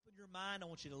mind. I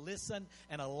want you to listen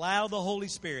and allow the Holy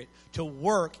Spirit to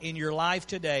work in your life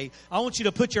today. I want you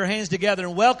to put your hands together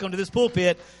and welcome to this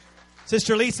pulpit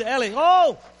Sister Lisa Eliott.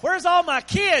 Oh, where's all my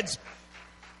kids?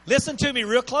 Listen to me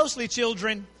real closely,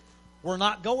 children. We're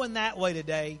not going that way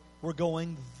today. We're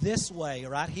going this way,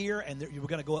 right here, and we're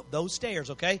going to go up those stairs,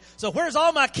 okay? So where's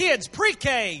all my kids,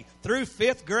 pre-K through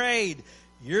 5th grade?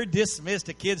 You're dismissed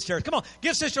at Kids Church. Come on,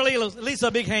 give Sister Lisa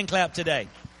a big hand clap today.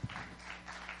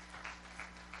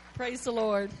 Praise the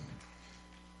Lord.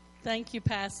 Thank you,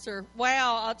 Pastor.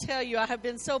 Wow, I'll tell you, I have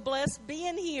been so blessed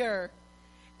being here.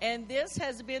 And this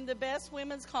has been the best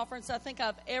women's conference I think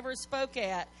I've ever spoke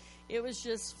at. It was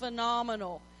just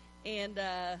phenomenal. And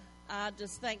I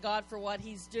just thank God for what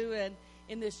He's doing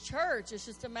in this church. It's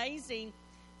just amazing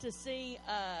to see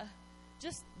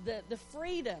just the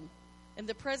freedom and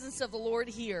the presence of the Lord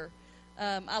here.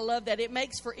 I love that. It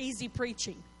makes for easy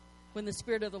preaching when the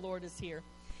Spirit of the Lord is here.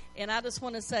 And I just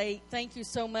want to say thank you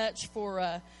so much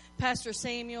for Pastor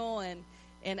Samuel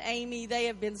and Amy. They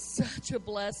have been such a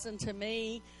blessing to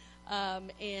me.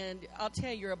 And I'll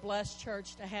tell you, you're a blessed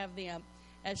church to have them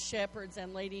as shepherds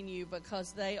and leading you,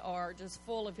 because they are just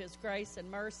full of His grace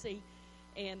and mercy.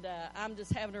 And I'm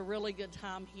just having a really good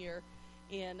time here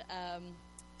in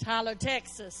Tyler,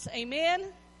 Texas. Amen?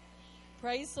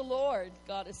 Praise the Lord.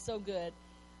 God is so good.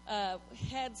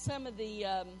 Had some of the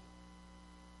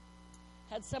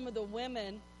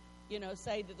women,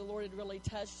 say that the Lord had really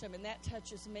touched them, and that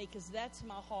touches me because that's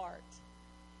my heart.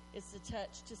 It's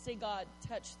to see God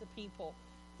touch the people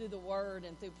through the Word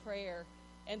and through prayer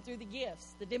and through the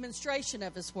gifts, the demonstration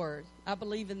of His Word. I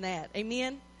believe in that.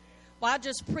 Amen? Why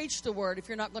just preach the Word if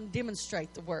you're not going to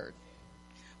demonstrate the Word?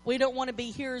 We don't want to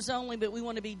be hearers only, but we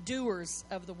want to be doers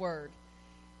of the Word.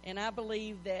 And I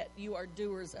believe that you are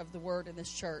doers of the Word in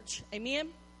this church. Amen?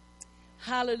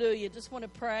 Hallelujah. Just want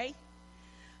to pray.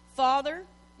 Father,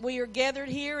 we are gathered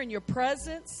here in your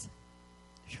presence.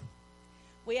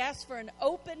 We ask for an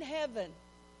open heaven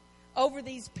over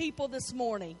these people this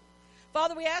morning.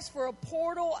 Father, we ask for a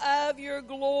portal of your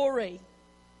glory.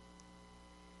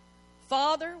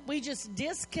 Father, we just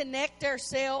disconnect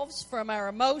ourselves from our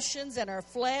emotions and our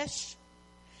flesh,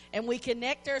 and we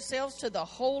connect ourselves to the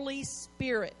Holy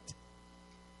Spirit.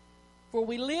 For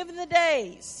we live in the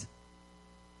days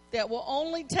that will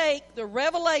only take the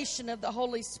revelation of the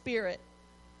Holy Spirit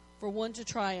for one to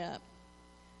triumph.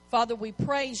 Father, we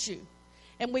praise you.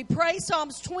 And we pray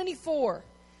Psalms 24.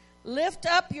 Lift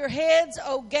up your heads,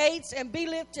 O gates, and be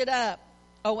lifted up,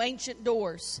 O ancient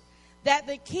doors, that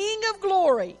the King of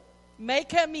glory may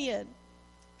come in.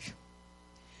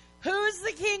 Who is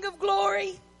the King of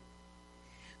glory?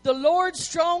 The Lord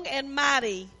strong and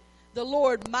mighty, the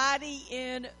Lord mighty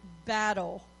in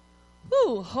battle.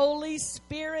 Ooh, Holy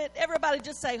Spirit. Everybody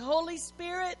just say, Holy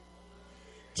Spirit,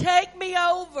 take me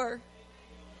over.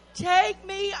 Take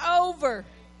me over.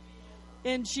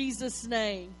 In Jesus'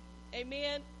 name.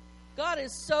 Amen. God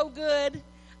is so good.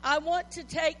 I want to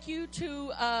take you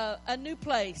to a new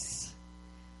place.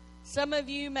 Some of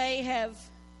you may have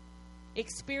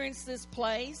experienced this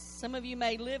place. Some of you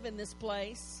may live in this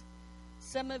place.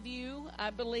 Some of you, I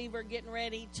believe, are getting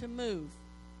ready to move.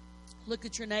 Look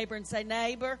at your neighbor and say,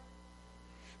 neighbor.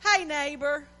 Hey,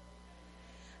 neighbor.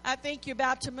 I think you're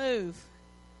about to move.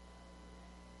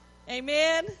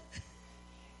 Amen.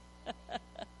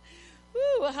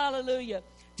 Woo, hallelujah.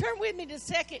 Turn with me to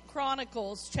 2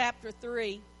 Chronicles chapter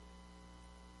 3. I'm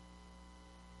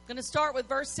going to start with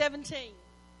verse 17.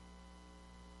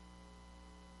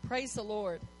 Praise the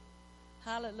Lord.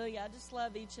 Hallelujah. I just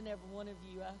love each and every one of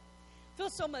you. I feel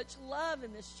so much love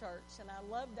in this church, and I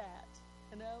love that,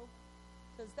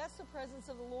 because that's the presence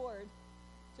of the Lord.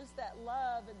 Just that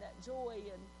love and that joy,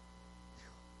 and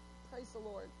praise the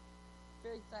Lord.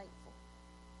 Very thankful.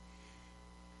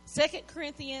 2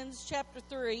 Corinthians chapter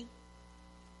 3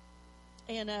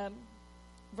 and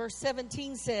verse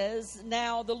 17 says,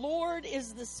 Now the Lord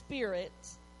is the Spirit.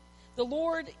 The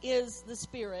Lord is the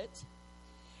Spirit.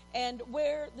 And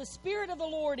where the Spirit of the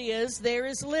Lord is, there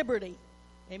is liberty.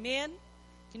 Amen?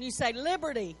 Can you say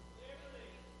liberty?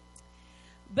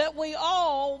 But we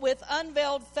all, with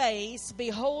unveiled face,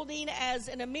 beholding as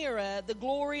in a mirror the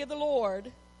glory of the Lord,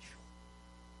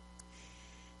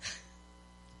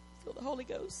 feel the Holy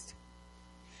Ghost,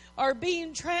 are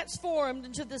being transformed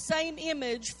into the same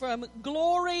image from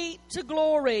glory to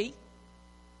glory,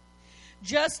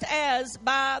 just as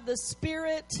by the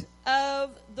Spirit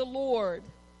of the Lord.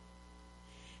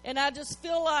 And I just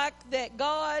feel like that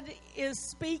God is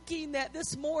speaking that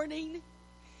this morning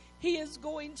He is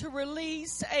going to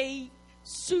release a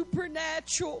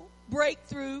supernatural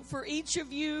breakthrough for each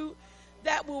of you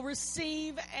that will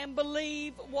receive and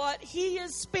believe what He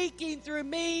is speaking through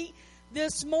me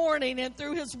this morning and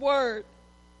through His Word.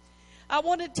 I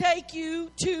want to take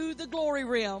you to the glory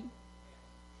realm.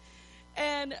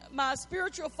 And my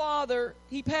spiritual father,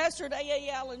 he pastored A.A.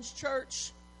 Allen's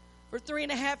church for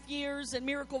 3.5 years in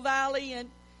Miracle Valley, and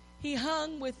he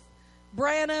hung with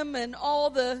Branham and all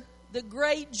the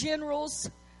great generals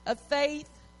of faith.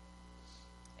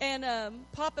 And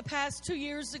Papa passed 2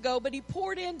 years ago, but he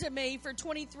poured into me for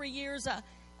 23 years.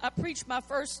 I preached my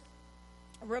first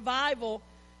revival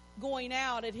going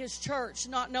out at his church,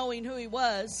 not knowing who he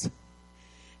was.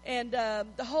 And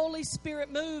the Holy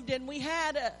Spirit moved, and we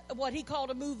had what he called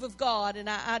a move of God. And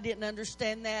I didn't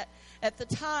understand that at the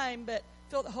time, but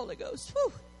felt the Holy Ghost.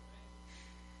 Whew.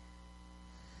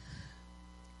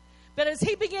 But as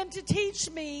he began to teach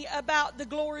me about the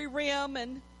glory realm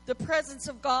and the presence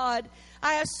of God,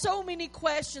 I asked so many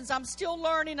questions. I'm still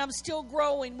learning. I'm still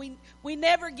growing. We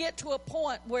never get to a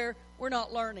point where we're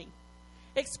not learning,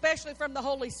 especially from the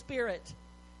Holy Spirit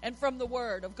and from the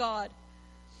Word of God.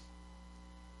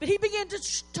 But he began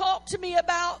to talk to me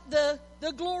about the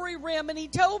glory realm, and he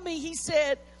told me, he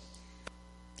said,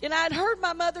 and I'd heard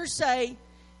my mother say,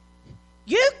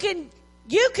 you can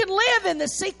live in the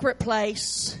secret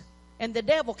place, and the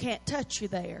devil can't touch you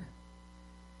there.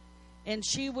 And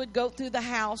she would go through the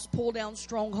house, pull down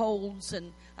strongholds,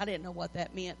 and I didn't know what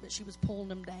that meant, but she was pulling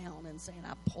them down and saying,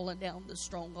 I'm pulling down the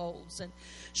strongholds. And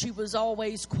she was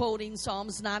always quoting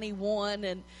Psalms 91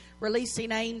 and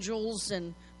releasing angels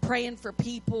and praying for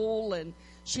people. And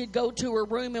she'd go to her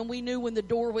room, and we knew when the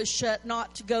door was shut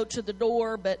not to go to the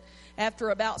door, but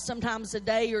after about sometimes a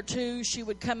day or two, she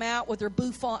would come out with her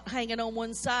bouffant hanging on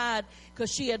one side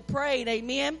because she had prayed,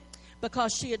 amen,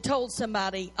 because she had told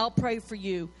somebody, I'll pray for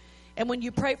you. And when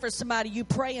you pray for somebody, you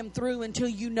pray them through until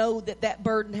you know that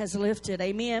burden has lifted.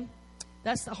 Amen?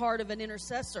 That's the heart of an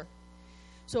intercessor.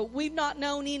 So we've not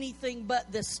known anything but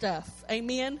this stuff.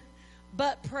 Amen?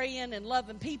 But praying and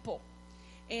loving people.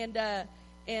 And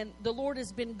the Lord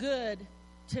has been good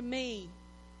to me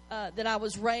that I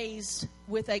was raised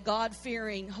with a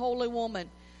God-fearing, holy woman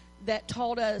that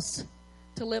taught us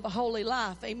to live a holy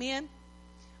life. Amen?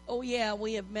 Oh, yeah,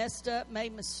 we have messed up,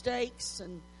 made mistakes,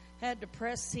 and had to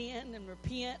press in and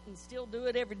repent and still do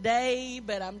it every day.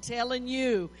 But I'm telling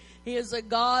you, He is a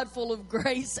God full of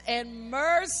grace and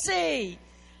mercy.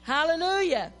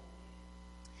 Hallelujah.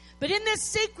 But in this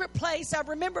secret place, I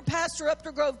remember Pastor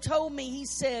Updergrove told me, he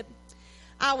said,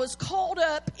 I was caught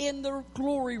up in the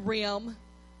glory realm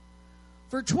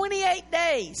for 28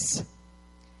 days.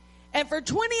 And for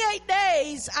 28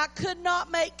 days, I could not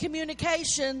make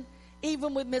communication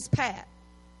even with Miss Pat,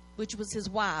 which was his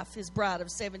wife, his bride of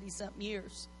 70-something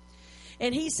years.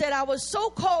 And he said, I was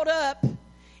so caught up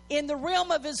in the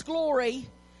realm of His glory,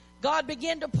 God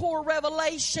began to pour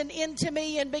revelation into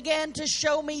me and began to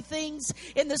show me things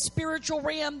in the spiritual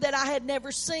realm that I had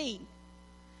never seen.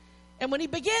 And when He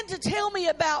began to tell me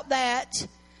about that,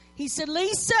 He said,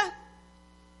 Lisa,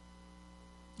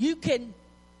 you can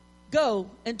go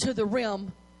into the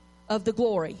realm of the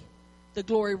glory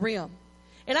realm.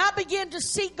 And I began to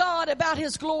seek God about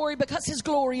His glory because His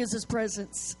glory is His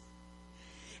presence.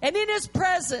 And in His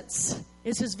presence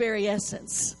is His very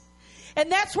essence. And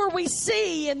that's where we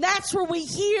see, and that's where we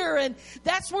hear, and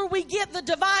that's where we get the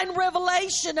divine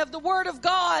revelation of the Word of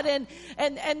God. And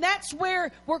that's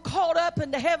where we're caught up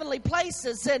into heavenly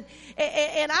places. And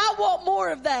I want more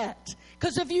of that.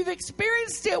 Because if you've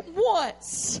experienced it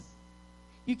once,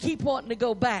 you keep wanting to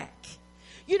go back.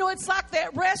 You know, it's like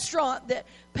that restaurant that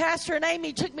Pastor and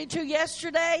Amy took me to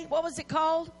yesterday. What was it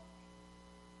called?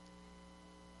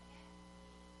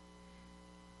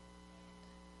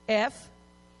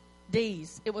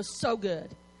 FD's. It was so good.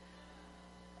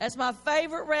 That's my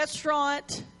favorite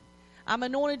restaurant. I'm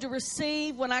anointed to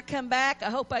receive. When I come back, I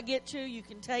hope I get to. You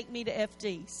can take me to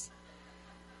FD's.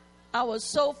 I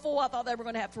was so full, I thought they were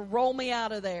going to have to roll me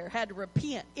out of there. Had to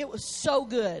repent. It was so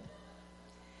good.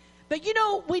 But you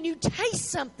know, when you taste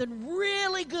something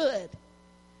really good,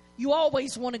 you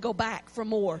always want to go back for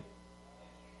more.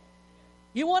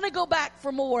 You want to go back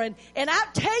for more. And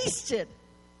I've tasted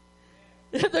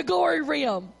the glory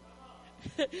realm.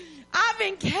 I've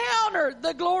encountered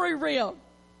the glory realm.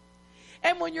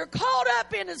 And when you're caught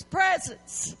up in His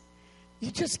presence,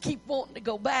 you just keep wanting to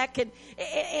go back. And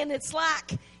it's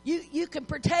like you can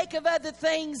partake of other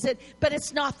things, but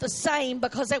it's not the same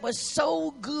because it was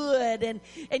so good. And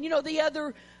you know, the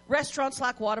other restaurants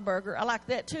like Whataburger, I like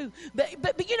that too.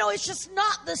 But you know, it's just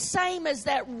not the same as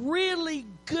that really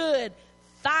good,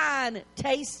 fine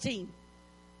tasting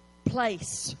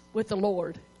place with the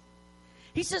Lord.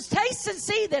 He says, taste and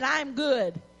see that I am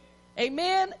good.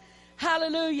 Amen.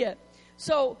 Hallelujah.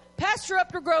 So Pastor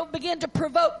Updergrove began to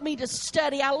provoke me to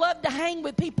study. I love to hang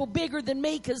with people bigger than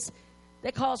me because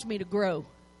that caused me to grow.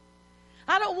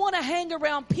 I don't want to hang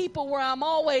around people where I'm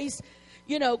always,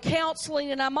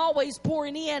 counseling and I'm always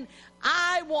pouring in.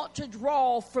 I want to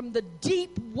draw from the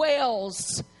deep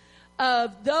wells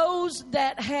of those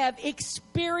that have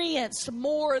experienced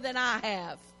more than I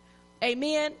have.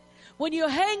 Amen. When you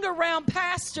hang around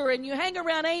Pastor and you hang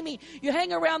around Amy, you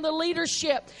hang around the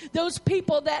leadership, those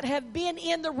people that have been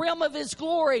in the realm of His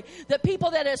glory, the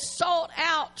people that have sought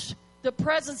out the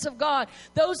presence of God,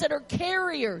 those that are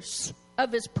carriers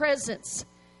of His presence,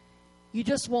 you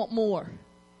just want more.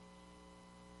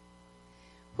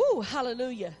 Whew,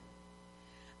 hallelujah.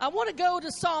 I want to go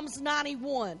to Psalms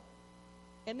 91.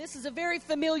 And this is a very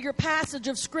familiar passage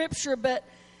of Scripture, but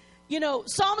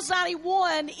Psalms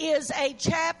 91 is a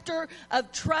chapter of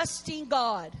trusting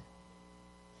God.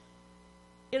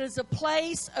 It is a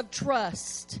place of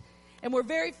trust, and we're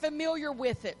very familiar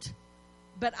with it.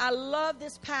 But I love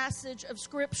this passage of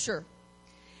Scripture.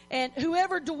 And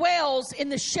whoever dwells in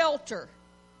the shelter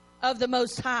of the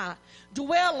Most High,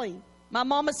 dwelling, my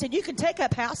mama said, you can take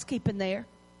up housekeeping there.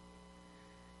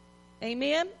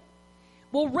 Amen.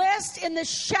 Will rest in the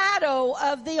shadow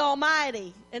of the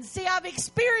Almighty. And see, I've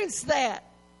experienced that.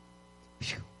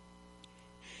 Whew.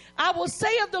 I will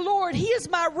say of the Lord, He is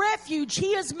my refuge. He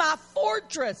is my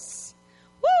fortress.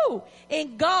 Woo!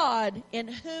 In God, in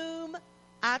whom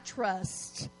I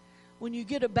trust. When you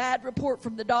get a bad report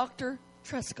from the doctor,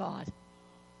 trust God.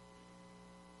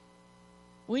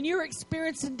 When you're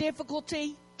experiencing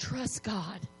difficulty, trust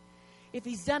God. If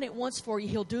He's done it once for you,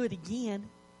 He'll do it again.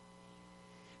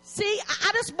 See,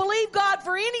 I just believe God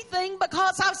for anything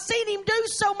because I've seen Him do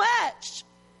so much.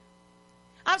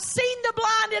 I've seen the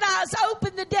blinded eyes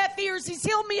open, the deaf ears. He's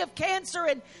healed me of cancer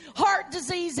and heart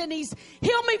disease, and He's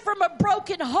healed me from a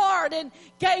broken heart and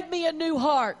gave me a new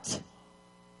heart.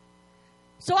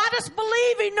 So I just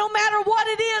believe Him no matter what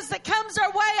it is that comes our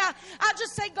way. I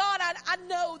just say, God, I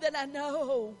know that I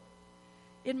know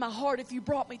in my heart, if you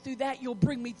brought me through that, you'll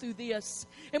bring me through this.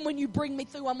 And when you bring me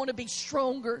through, I'm going to be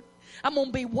stronger. I'm going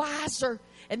to be wiser.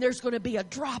 And there's going to be a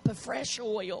drop of fresh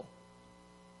oil.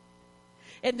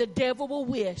 And the devil will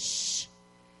wish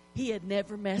he had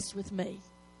never messed with me.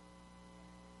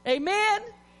 Amen?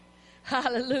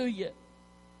 Hallelujah.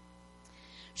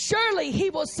 Surely He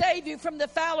will save you from the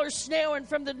fowler's snare and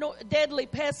from the deadly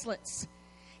pestilence.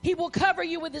 He will cover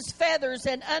you with His feathers,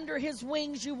 and under His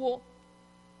wings you will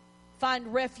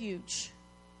find refuge.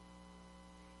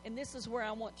 And this is where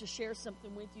I want to share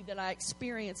something with you that I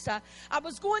experienced. I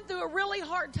was going through a really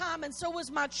hard time, and so was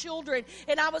my children.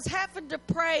 And I was having to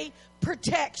pray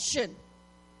protection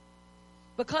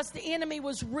because the enemy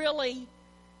was really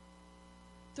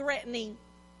threatening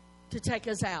to take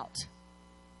us out.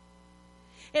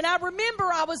 And I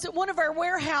remember I was at one of our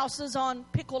warehouses on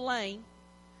Pickle Lane.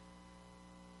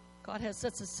 God has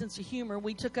such a sense of humor.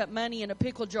 We took up money in a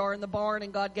pickle jar in the barn,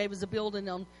 and God gave us a building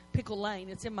on Pickle Lane.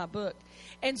 It's in my book.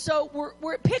 And so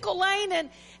we're at Pickle Lane, and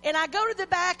I go to the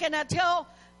back, and I tell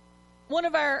one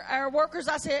of our workers,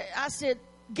 I said,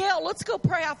 Gail, let's go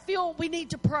pray. I feel we need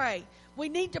to pray. We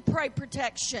need to pray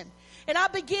protection. And I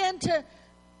began to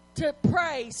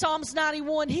pray Psalms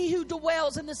 91, He who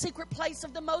dwells in the secret place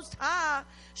of the Most High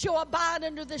shall abide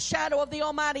under the shadow of the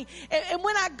Almighty. And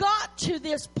when I got to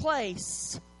this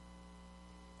place,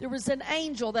 there was an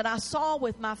angel that I saw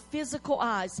with my physical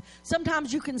eyes.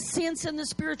 Sometimes you can sense in the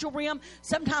spiritual realm.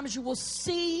 Sometimes you will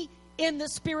see in the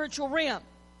spiritual realm.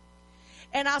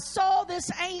 And I saw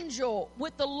this angel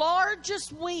with the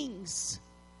largest wings.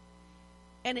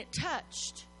 And it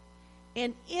touched.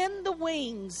 And in the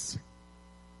wings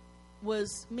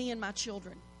was me and my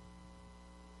children.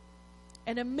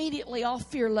 And immediately all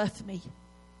fear left me.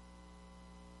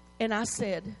 And I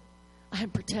said, I am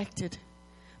protected.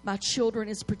 My children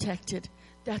is protected.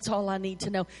 That's all I need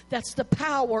to know. That's the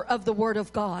power of the Word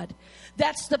of God.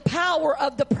 That's the power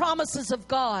of the promises of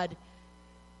God.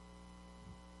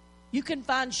 You can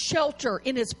find shelter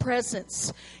in His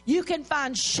presence. You can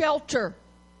find shelter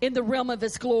in the realm of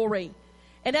His glory.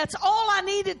 And that's all I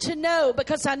needed to know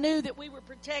because I knew that we were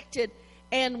protected,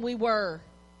 and we were.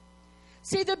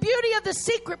 See, the beauty of the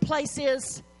secret place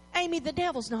is, Amy, the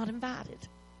devil's not invited.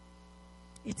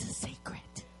 It's a secret.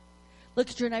 Look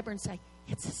at your neighbor and say,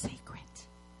 it's a secret.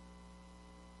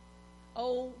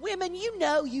 Oh, women, you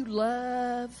know you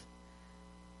love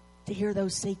to hear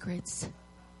those secrets.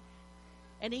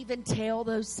 And even tell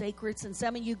those secrets. And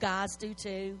some of you guys do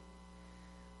too.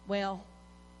 Well,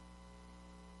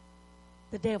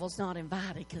 the devil's not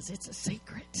invited because it's a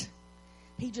secret.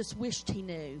 He just wished he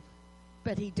knew,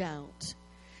 but he don't.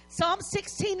 Psalm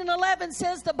 16:11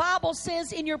 says, the Bible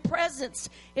says, in your presence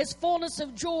is fullness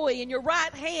of joy. In your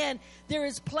right hand there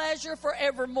is pleasure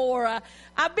forevermore.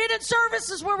 I've been in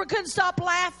services where we couldn't stop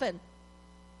laughing.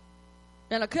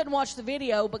 And I couldn't watch the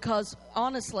video because,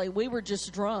 honestly, we were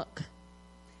just drunk.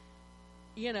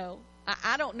 You know,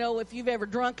 I don't know if you've ever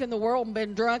drunk in the world and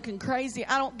been drunk and crazy.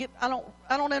 I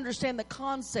don't understand the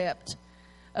concept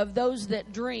of those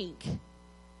that drink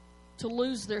to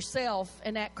lose their self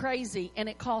and act crazy, and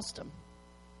it cost them.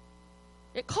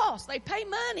 It costs. They pay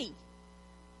money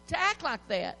to act like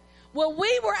that. Well,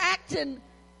 we were acting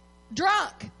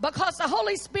drunk because the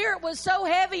Holy Spirit was so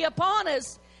heavy upon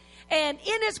us. And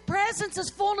in His presence is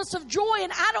fullness of joy.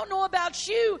 And I don't know about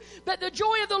you, but the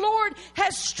joy of the Lord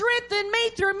has strengthened me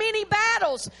through many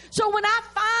battles. So when I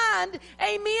find,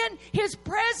 amen, His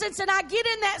presence and I get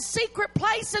in that secret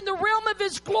place in the realm of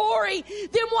His glory,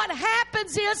 then what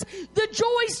happens is the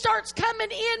joy starts coming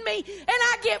in me and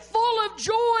I get full of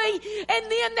joy.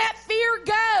 And then that fear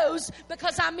goes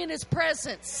because I'm in His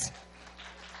presence.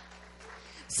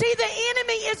 See, the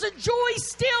enemy is a joy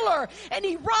stealer, and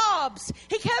he robs.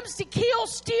 He comes to kill,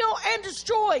 steal, and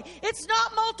destroy. It's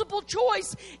not multiple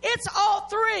choice. It's all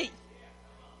three.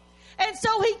 And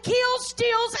so he kills,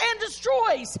 steals, and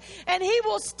destroys. And he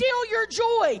will steal your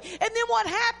joy. And then what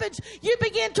happens? You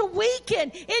begin to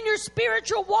weaken in your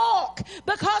spiritual walk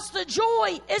because the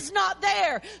joy is not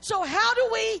there. So how do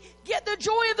we get the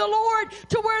joy of the Lord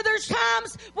to where there's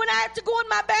times when I have to go in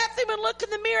my bathroom and look in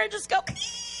the mirror and just go...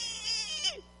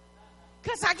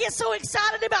 Because I get so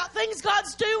excited about things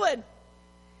God's doing.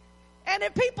 And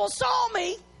if people saw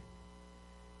me,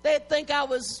 they'd think I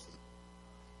was,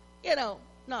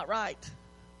 not right.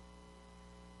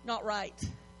 Not right.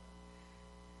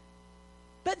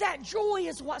 But that joy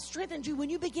is what strengthens you when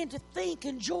you begin to think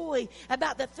and joy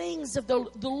about the things of the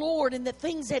Lord and the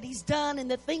things that He's done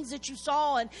and the things that you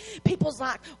saw. And people's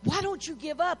like, why don't you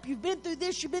give up? You've been through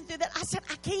this, you've been through that. I said,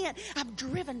 I can't. I'm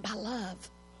driven by love.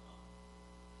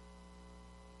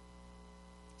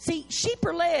 See, sheep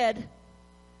are led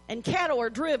and cattle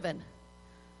are driven.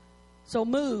 So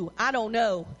moo, I don't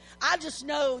know. I just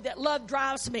know that love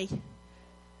drives me.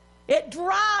 It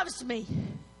drives me.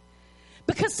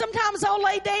 Because sometimes I'll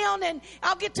lay down and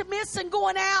I'll get to missing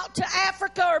going out to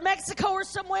Africa or Mexico or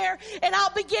somewhere, and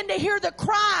I'll begin to hear the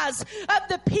cries of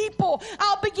the people.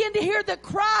 I'll begin to hear the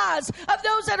cries of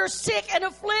those that are sick and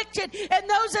afflicted and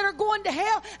those that are going to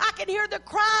hell. I can hear the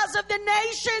cries of the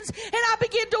nations, and I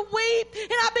begin to weep,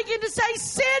 and I begin to say,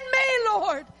 send me,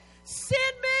 Lord.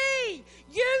 Send me.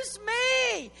 Use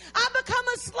me. I become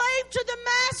a slave to the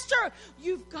master.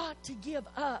 You've got to give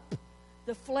up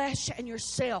the flesh and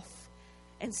yourself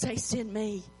and say, send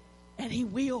me. And He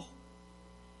will.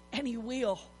 And He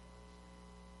will.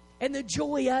 And the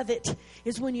joy of it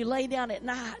is when you lay down at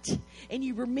night and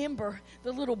you remember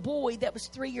the little boy that was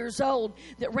 3 years old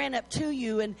that ran up to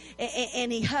you and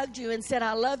he hugged you and said,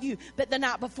 I love you. But the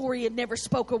night before he had never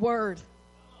spoke a word.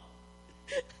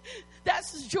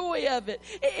 That's the joy of it.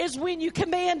 It is when you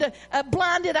command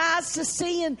blinded eyes to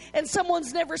see and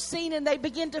someone's never seen and they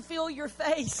begin to feel your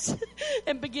face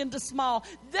and begin to smile.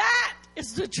 That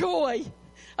is the joy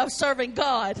of serving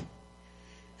God.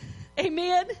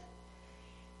 Amen?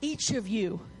 Each of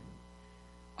you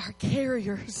are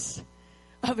carriers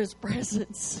of His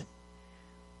presence.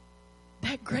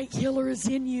 That great healer is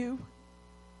in you.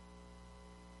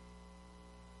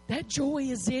 That joy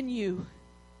is in you.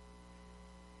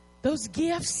 Those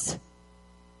gifts,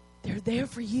 they're there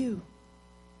for you.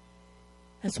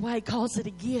 That's why He calls it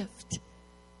a gift.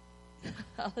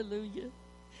 Hallelujah.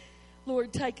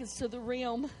 Lord, take us to the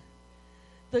realm,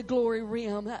 the glory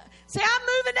realm. Say, I'm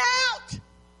moving out.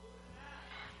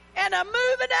 And I'm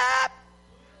moving up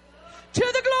to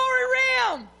the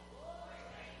glory realm.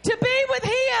 To be with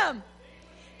Him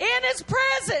in His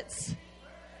presence.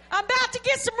 I'm about to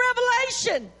get some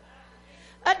revelation.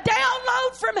 A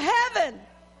download from heaven.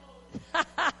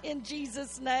 In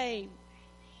Jesus' name.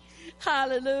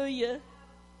 Hallelujah.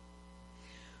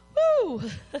 Woo.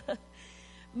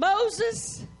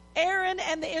 Moses, Aaron,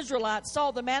 and the Israelites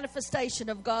saw the manifestation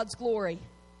of God's glory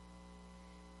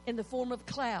in the form of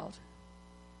a cloud.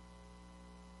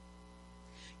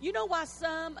 You know why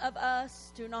some of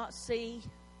us do not see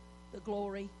the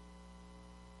glory?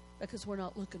 Because we're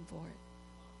not looking for it.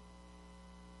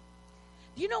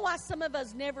 Do you know why some of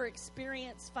us never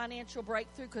experience financial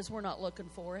breakthrough? Because we're not looking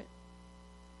for it.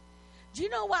 Do you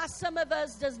know why some of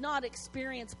us does not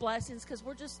experience blessings? Because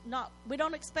we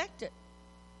don't expect it.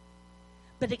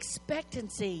 But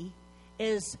expectancy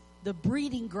is the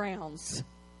breeding grounds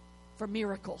for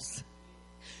miracles.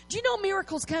 Do you know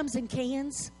miracles comes in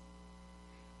cans?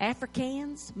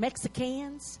 Africans,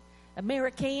 Mexicans,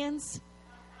 Americans.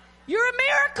 You're a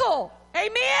miracle.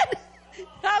 Amen.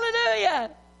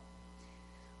 Hallelujah.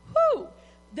 Whew.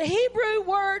 The Hebrew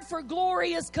word for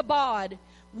glory is kabod,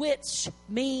 which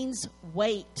means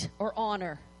weight or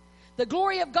honor. The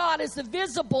glory of God is the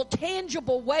visible,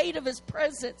 tangible weight of His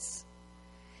presence.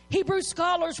 Hebrew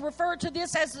scholars refer to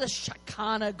this as the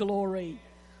Shekinah glory.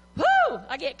 Whoo!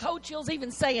 I get cold chills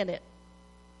even saying it.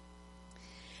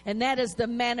 And that is the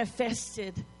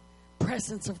manifested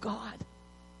presence of God.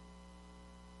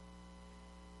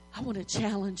 I want to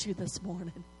challenge you this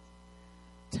morning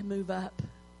to move up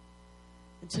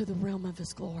into the realm of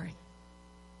His glory.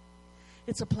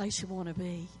 It's a place you want to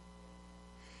be.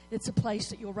 It's a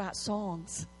place that you'll write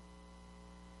songs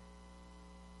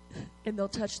and they'll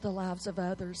touch the lives of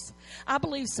others. I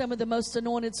believe some of the most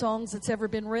anointed songs that's ever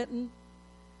been written,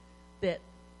 that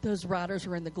those writers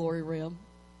were in the glory realm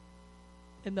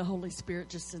and the Holy Spirit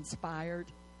just inspired.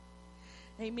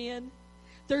 Amen.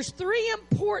 There's 3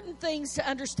 important things to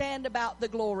understand about the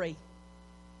glory.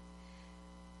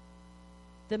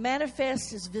 The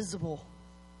manifest is visible.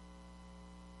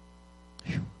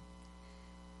 Whew.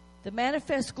 The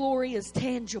manifest glory is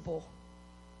tangible.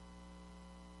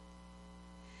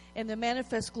 And the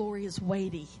manifest glory is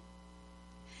weighty.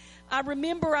 I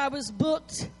remember I was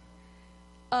booked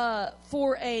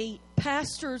for a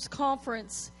pastor's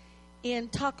conference in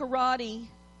Takoradi,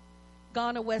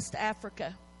 Ghana, West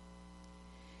Africa.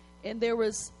 And there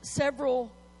was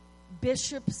several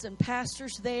bishops and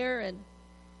pastors there, and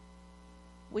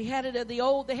we had it at the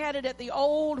old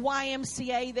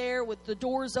YMCA there with the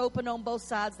doors open on both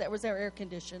sides. That was our air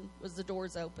conditioned, was the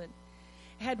doors open.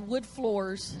 It had wood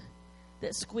floors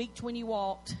that squeaked when you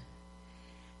walked.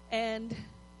 And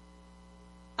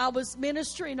I was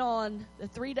ministering on the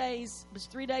 3 days, it was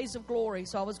 3 days of glory.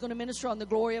 So I was going to minister on the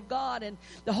glory of God. And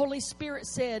the Holy Spirit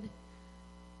said,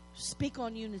 speak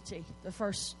on unity the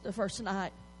first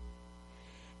night.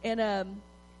 And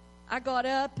I got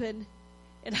up and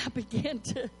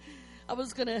I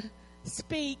was going to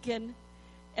speak and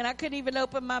I couldn't even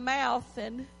open my mouth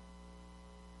and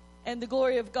the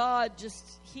glory of God just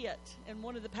hit. And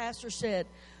one of the pastors said,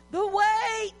 the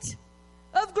weight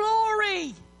of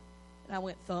glory. And I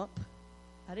went thump.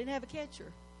 I didn't have a catcher.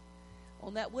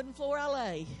 On that wooden floor I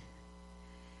lay.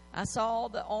 I saw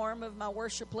the arm of my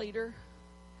worship leader.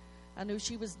 I knew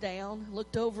she was down.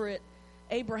 Looked over at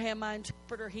Abraham, my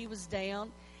interpreter. He was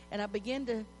down. And I began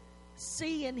to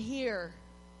see and hear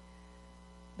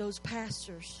those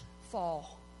pastors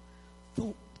fall.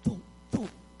 Thump, thump,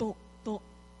 thump, thump, thump.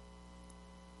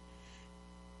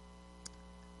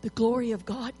 The glory of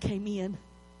God came in.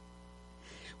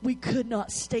 We could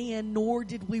not stand, nor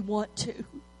did we want to,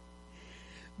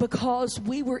 because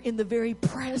we were in the very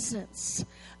presence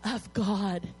of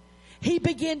God. He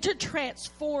began to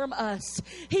transform us.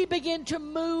 He began to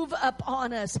move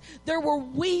upon us. There were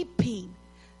weeping.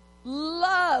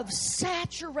 Love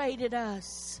saturated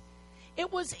us.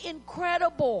 It was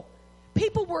incredible.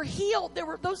 People were healed.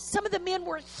 Some of the men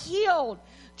were healed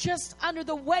just under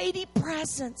the weighty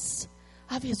presence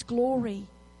of His glory.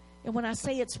 And when I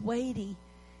say it's weighty,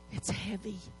 it's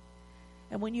heavy.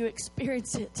 And when you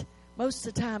experience it, most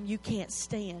of the time you can't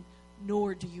stand,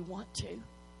 nor do you want to.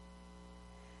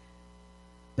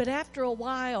 But after a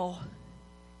while,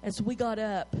 as we got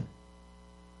up,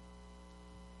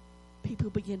 people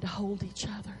began to hold each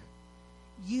other.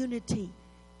 Unity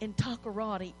in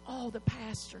Takoradi, all the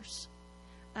pastors.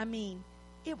 I mean,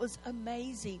 it was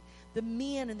amazing. The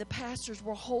men and the pastors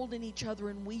were holding each other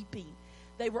and weeping.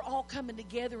 They were all coming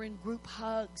together in group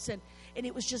hugs, and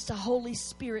it was just a Holy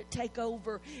Spirit take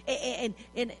over.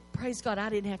 And praise God, I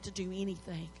didn't have to do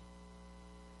anything.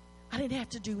 I didn't have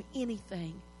to do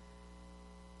anything.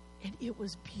 And it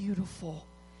was beautiful.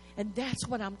 And that's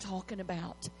what I'm talking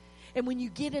about. And when you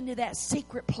get into that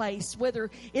secret place, whether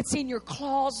it's in your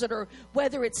closet or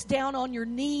whether it's down on your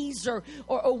knees or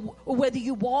whether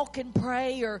you walk and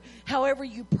pray or however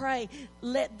you pray,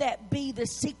 let that be the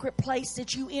secret place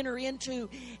that you enter into.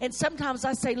 And sometimes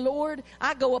I say, Lord,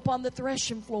 I go up on the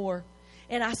threshing floor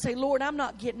and I say, Lord, I'm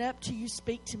not getting up till you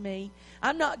speak to me.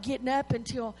 I'm not getting up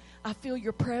until I feel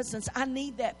your presence. I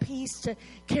need that peace to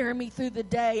carry me through the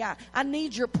day. I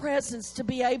need your presence to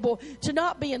be able to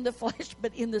not be in the flesh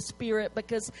but in the spirit,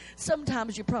 because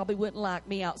sometimes you probably wouldn't like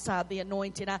me outside the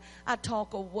anointing. I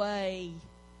talk away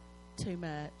too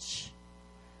much.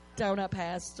 Don't I,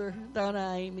 Pastor? Don't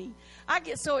I, Amy? I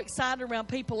get so excited around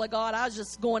people of God. I was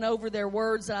just going over their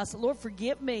words and I said, Lord,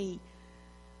 forgive me.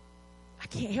 I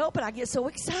can't help it. I get so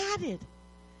excited.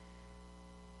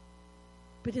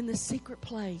 But in the secret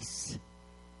place,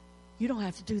 you don't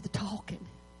have to do the talking.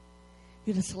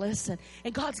 You just listen.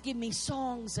 And God's given me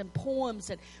songs and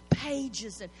poems and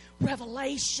pages and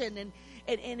revelation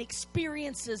and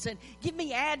experiences, and give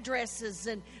me addresses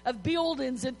and of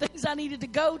buildings and things I needed to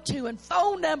go to, and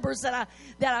phone numbers that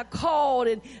I called.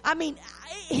 And I mean,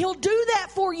 He'll do that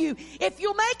for you. If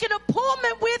you'll make an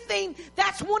appointment with Him,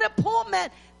 that's one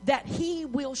appointment that He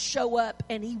will show up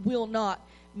and He will not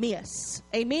miss.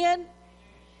 Amen?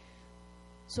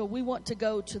 So we want to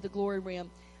go to the glory realm.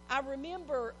 I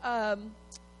remember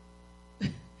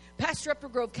Pastor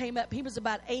Uppergrove came up. He was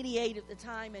about 88 at the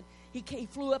time, and he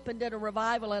flew up and did a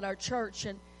revival at our church.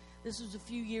 And this was a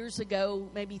few years ago,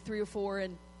 maybe 3 or 4,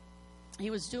 and he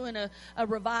was doing a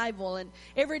revival. And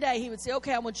every day he would say,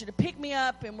 okay, I want you to pick me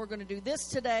up, and we're going to do this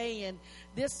today, and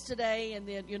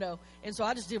then, you know. And so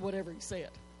I just did whatever he said.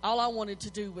 All I wanted to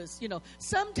do was, you know,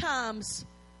 sometimes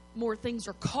more things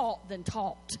are caught than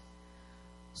taught.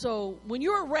 So when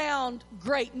you're around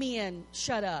great men,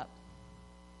 shut up,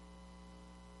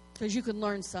 because you can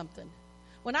learn something.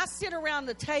 When I sit around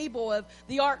the table of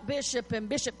the Archbishop and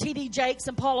Bishop T.D. Jakes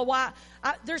and Paula White,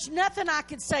 there's nothing I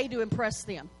could say to impress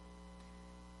them.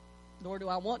 Nor do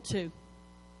I want to.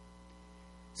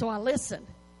 So I listen,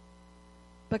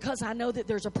 because I know that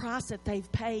there's a price that they've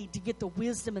paid to get the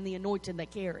wisdom and the anointing they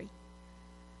carry.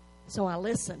 So I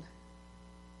listen.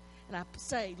 And I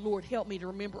say, Lord, help me to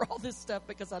remember all this stuff,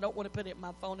 because I don't want to put it in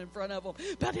my phone in front of them.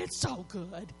 But it's so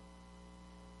good.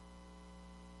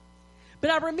 But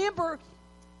I remember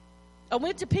I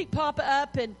went to pick Papa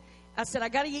up, and I said, I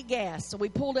got to get gas. So we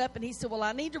pulled up, and he said, well,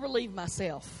 I need to relieve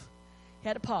myself. He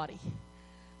had a potty.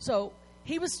 So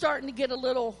he was starting to get a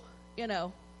little, you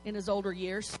know, in his older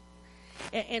years.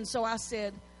 And so I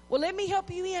said, well, let me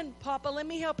help you in, Papa. Let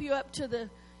me help you up to the,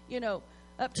 you know,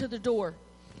 up to the door.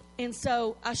 And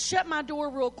so I shut my door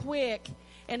real quick,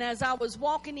 and as I was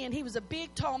walking in, he was a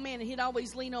big, tall man, and he'd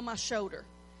always lean on my shoulder.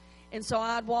 And so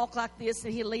I'd walk like this,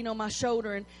 and he'd lean on my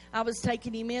shoulder, and I was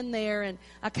taking him in there, and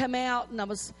I come out, and I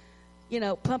was, you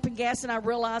know, pumping gas, and I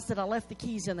realized that I left the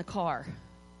keys in the car.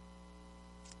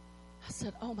 I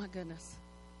said, oh, my goodness.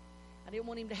 I didn't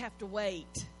want him to have to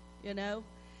wait, you know.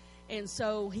 And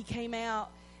so he came out,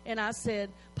 and I said,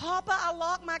 Papa, I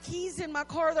locked my keys in my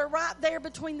car. They're right there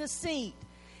between the seat.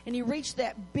 And he reached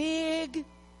that big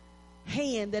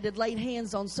hand that had laid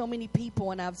hands on so many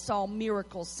people, and I saw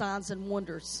miracles, signs, and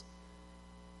wonders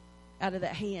out of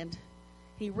that hand.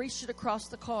 He reached it across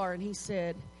the car, and he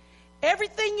said,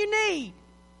 everything you need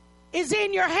is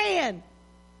in your hand.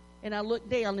 And I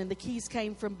looked down, and the keys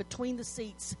came from between the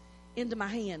seats into my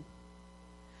hand.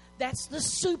 That's the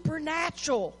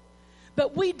supernatural.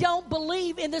 But we don't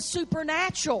believe in the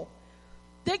supernatural.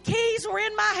 The keys were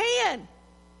in my hand.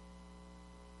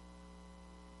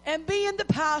 And being the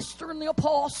pastor and the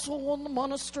apostle and the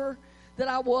minister that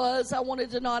I was, I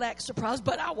wanted to not act surprised,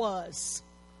 but I was.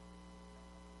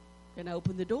 And I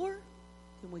opened the door,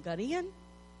 and we got in, and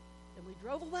we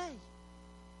drove away.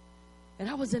 And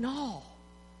I was in awe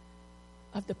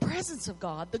of the presence of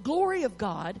God, the glory of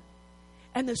God,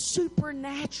 and the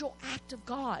supernatural act of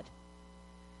God.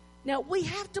 Now, we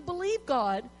have to believe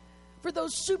God for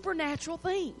those supernatural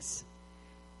things.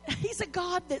 He's a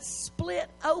God that split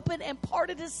open and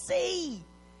parted a sea.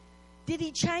 Did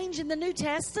He change in the New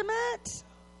Testament?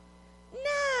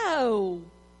 No.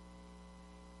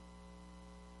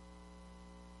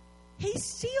 He's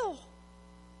still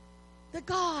the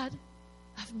God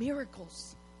of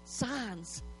miracles,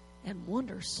 signs, and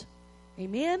wonders.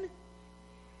 Amen?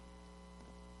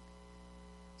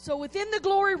 So within the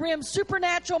glory realm,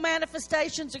 supernatural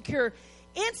manifestations occur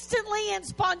instantly and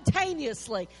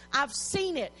spontaneously. I've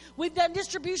seen it. We've done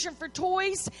distribution for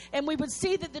toys, and we would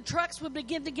see that the trucks would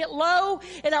begin to get low,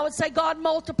 and I would say, God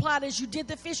multiplied as you did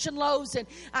the fish and loaves, and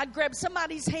I'd grab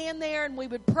somebody's hand there, and we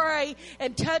would pray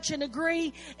and touch and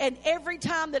agree, and every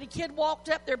time that a kid walked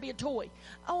up, there'd be a toy.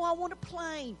 Oh, I want a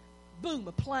plane. Boom,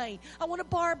 a plane. I want a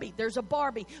Barbie. There's a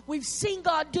Barbie. We've seen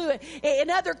God do it.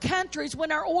 In other countries,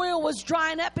 when our oil was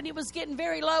drying up and it was getting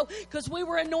very low, because we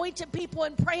were anointing people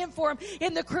and praying for them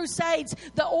in the crusades,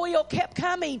 the oil kept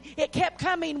coming. It kept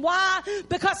coming. Why?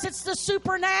 Because it's the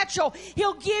supernatural.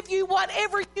 He'll give you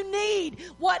whatever you need.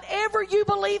 Whatever you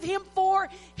believe Him for,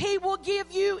 He will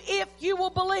give you if you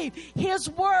will believe His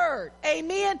word.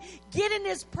 Amen. Get in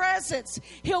His presence.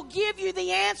 He'll give you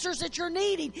the answers that you're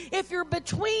needing. If you're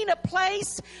between a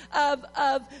place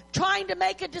of trying to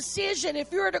make a decision, if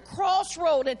you're at a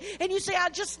crossroad and you say, I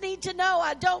just need to know,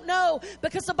 I don't know,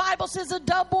 because the Bible says a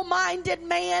double-minded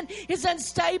man is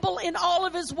unstable in all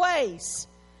of his ways.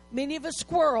 Many of a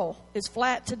squirrel is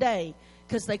flat today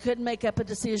because they couldn't make up a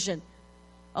decision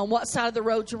on what side of the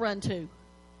road to run to.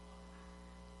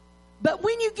 But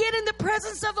when you get in the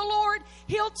presence of the Lord,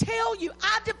 He'll tell you,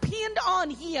 I depend on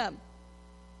Him.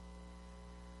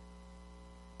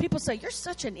 People say, you're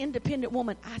such an independent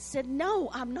woman. I said,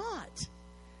 no, I'm not.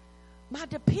 My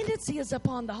dependency is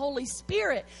upon the Holy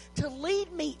Spirit to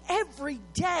lead me every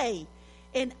day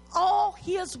in all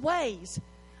His ways.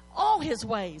 All His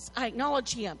ways. I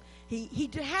acknowledge Him. He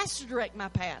has to direct my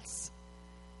paths.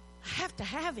 I have to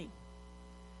have Him.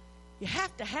 You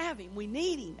have to have Him. We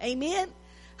need Him. Amen?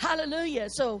 Hallelujah.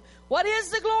 So, what is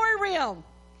the glory realm?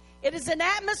 It is an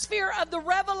atmosphere of the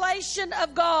revelation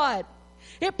of God.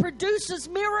 It produces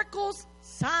miracles,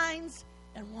 signs,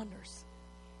 and wonders.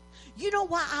 You know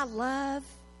why I love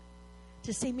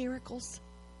to see miracles?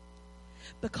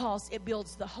 Because it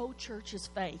builds the whole church's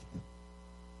faith.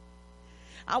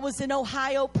 I was in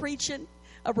Ohio preaching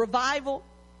a revival,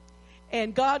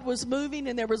 and God was moving,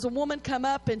 and there was a woman come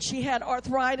up, and she had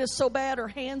arthritis so bad her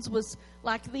hands was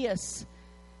like this.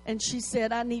 And she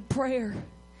said, I need prayer.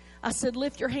 I said,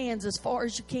 lift your hands as far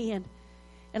as you can.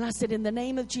 And I said, in the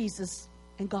name of Jesus.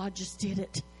 And God just did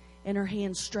it. And her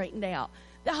hands straightened out.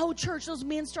 The whole church, those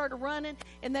men started running,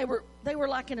 and they were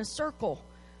like in a circle.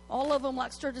 All of them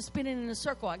like started spinning in a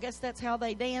circle. I guess that's how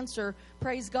they dance or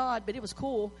praise God. But it was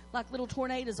cool, like little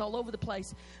tornadoes all over the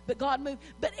place. But God moved.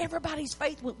 But everybody's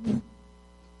faith went, whoop.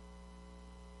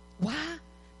 Why?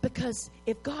 Because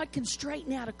if God can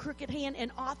straighten out a crooked hand,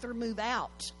 an author move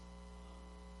out.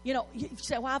 You know, you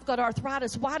say, well, I've got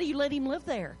arthritis. Why do you let him live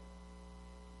there?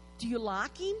 Do you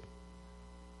like him?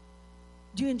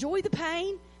 Do you enjoy the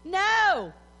pain?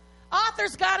 No.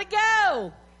 Author's got to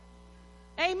go.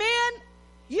 Amen?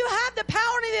 You have the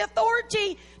power and the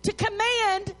authority to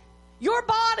command your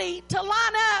body to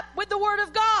line up with the Word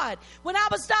of God. When I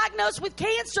was diagnosed with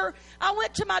cancer, I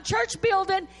went to my church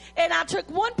building and I took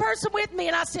one person with me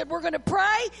and I said, we're going to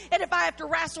pray. And if I have to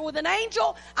wrestle with an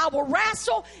angel, I will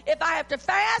wrestle. If I have to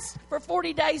fast for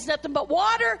 40 days, nothing but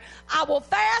water, I will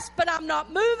fast, but I'm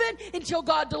not moving until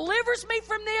God delivers me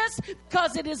from this,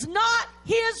 because it is not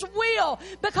His will,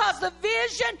 because the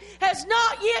vision has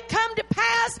not yet come to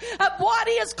pass of what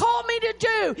He has called me to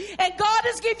do. And God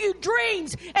has given you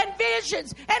dreams and visions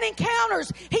and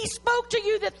encounters. He spoke to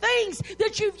you the things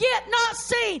that you've yet not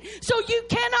seen. So you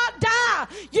cannot die.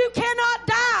 You cannot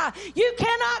die. You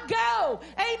cannot go.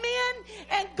 Amen?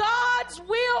 And God's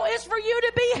will is for you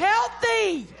to be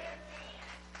healthy.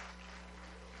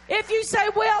 If you say,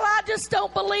 well, I just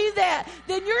don't believe that,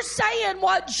 then you're saying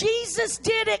what Jesus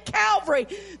did at Calvary,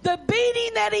 the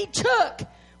beating that He took,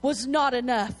 was not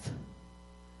enough.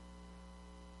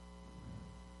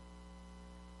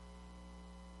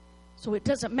 So it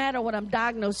doesn't matter what I'm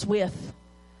diagnosed with.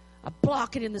 I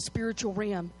block it in the spiritual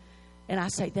realm. And I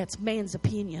say, that's man's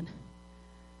opinion.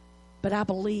 But I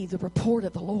believe the report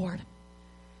of the Lord.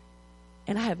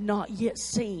 And I have not yet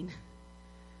seen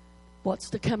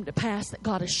what's to come to pass that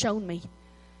God has shown me.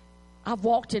 I've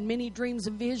walked in many dreams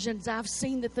and visions. I've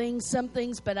seen the things, some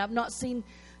things, but I've not seen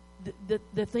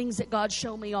the things that God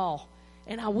showed me all.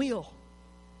 And I will.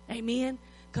 Amen?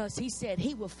 Because He said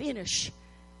He will finish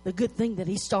the good thing that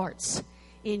He starts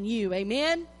in you.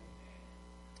 Amen?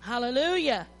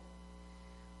 Hallelujah.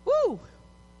 Woo!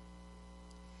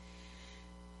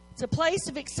 It's a place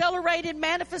of accelerated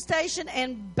manifestation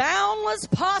and boundless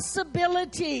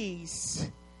possibilities.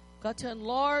 Got to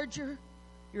enlarge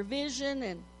your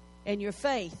vision and your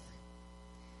faith.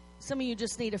 Some of you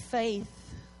just need a faith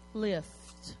lift.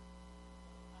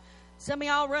 Some of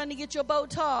y'all run to get your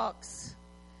Botox.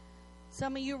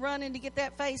 Some of you running to get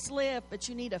that facelift, but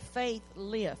you need a faith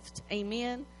lift.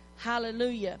 Amen.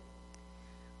 Hallelujah.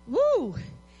 Woo!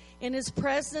 In His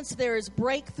presence, there is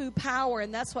breakthrough power,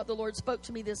 and that's what the Lord spoke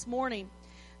to me this morning,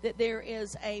 that there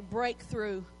is a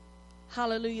breakthrough,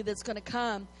 hallelujah, that's going to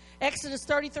come. Exodus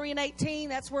 33:18,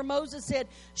 that's where Moses said,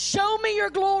 show me your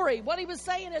glory. What he was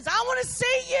saying is, I want to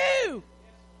see you.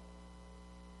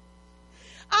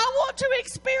 I want to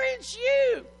experience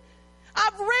you.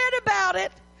 I've read about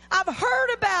it. I've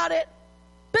heard about it.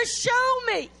 But show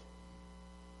me.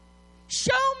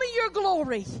 Show me your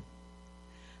glory.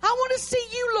 I want to see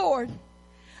you, Lord.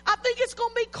 I think it's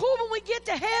going to be cool when we get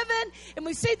to heaven and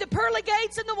we see the pearly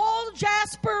gates and the wall of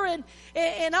jasper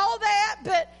and all that,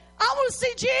 but I want to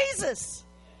see Jesus.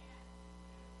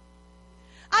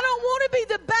 I don't want to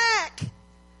be the back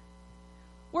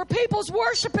where people's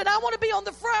worshiping. I want to be on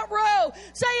the front row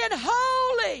saying,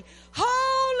 holy,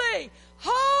 holy,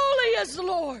 holy is the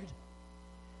Lord.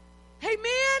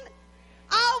 Amen?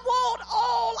 I want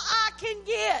all I can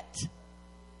get.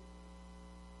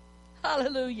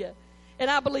 Hallelujah. And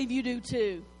I believe you do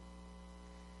too.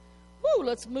 Woo,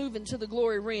 let's move into the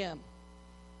glory realm,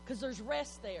 because there's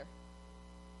rest there.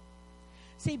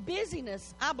 See,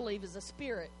 busyness, I believe, is a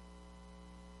spirit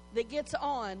that gets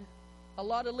on a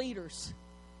lot of leaders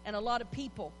and a lot of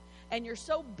people. And you're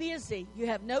so busy, you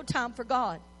have no time for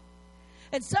God.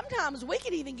 And sometimes we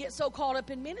can even get so caught up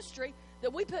in ministry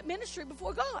that we put ministry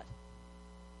before God.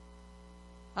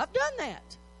 I've done that.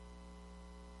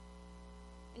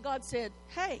 And God said,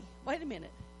 hey, wait a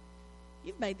minute.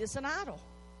 You've made this an idol.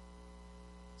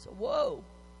 So, whoa.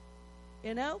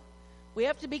 You know, we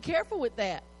have to be careful with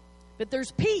that. But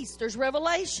there's peace, there's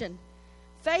revelation.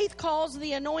 Faith calls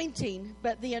the anointing,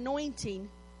 but the anointing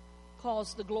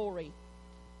calls the glory.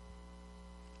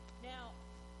 Now,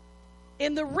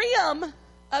 in the realm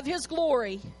of His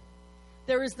glory,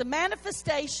 there is the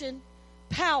manifestation,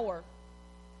 power,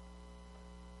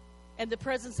 and the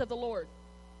presence of the Lord.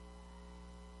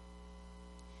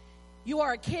 You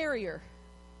are a carrier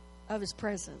of His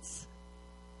presence.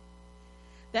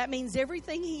 That means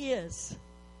everything He is,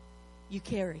 you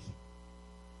carry.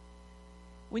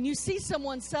 When you see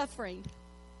someone suffering,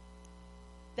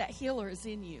 that healer is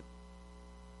in you.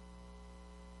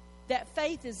 That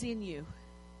faith is in you.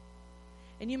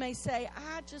 And you may say,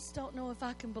 I just don't know if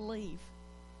I can believe.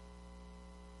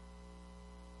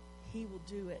 He will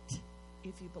do it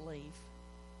if you believe.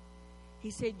 He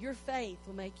said, your faith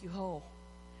will make you whole.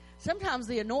 Sometimes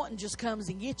the anointing just comes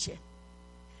and gets you,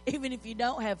 even if you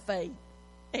don't have faith.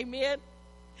 Amen.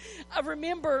 I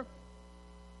remember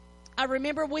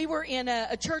we were in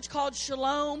a church called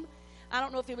Shalom. I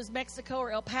don't know if it was Mexico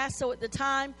or El Paso at the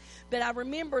time, but I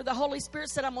remember the Holy Spirit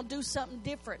said, I'm going to do something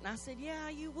different. And I said, yeah,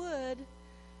 you would.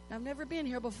 I've never been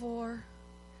here before.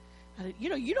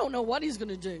 You don't know what He's going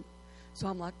to do. So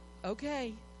I'm like,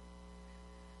 okay.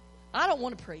 I don't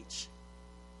want to preach.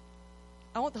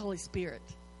 I want the Holy Spirit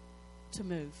to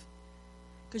move.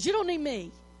 Because you don't need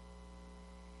me.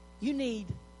 You need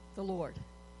the Lord.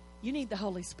 You need the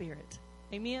Holy Spirit.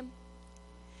 Amen?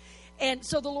 And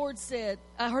so the Lord said,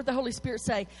 I heard the Holy Spirit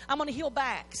say, I'm going to heal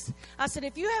backs. I said,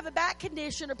 if you have a back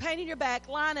condition or pain in your back,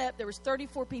 line up. There was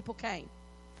 34 people came.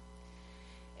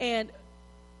 And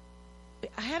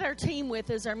I had our team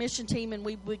with us, our mission team, and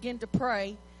we began to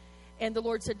pray. And the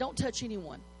Lord said, don't touch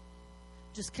anyone.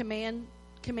 Just command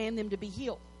them to be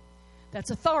healed.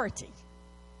 That's authority.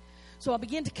 So I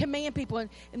began to command people. And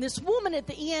this woman at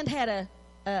the end had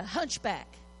a hunchback,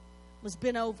 was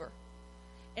bent over.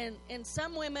 And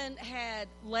some women had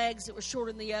legs that were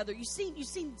shorter than the other. You've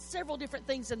seen several different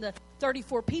things in the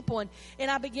 34 people. And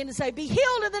I began to say, be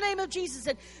healed in the name of Jesus.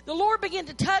 And the Lord began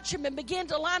to touch them and began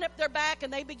to line up their back.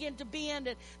 And they began to bend.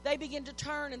 And they began to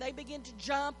turn. And they began to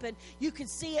jump. And you could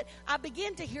see it. I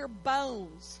began to hear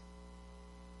bones.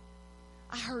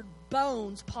 I heard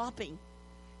bones popping.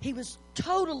 He was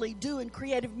totally doing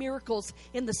creative miracles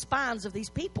in the spines of these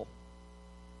people.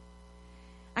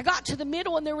 I got to the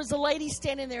middle, and there was a lady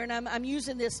standing there, and I'm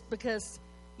using this because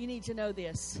you need to know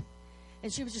this.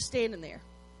 And she was just standing there.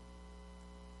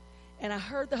 And I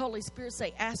heard the Holy Spirit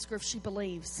say, ask her if she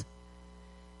believes.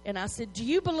 And I said, do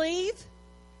you believe?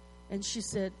 And she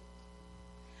said,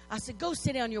 I said, go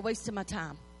sit down, you're wasting my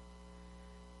time.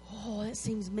 Oh, that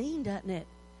seems mean, doesn't it?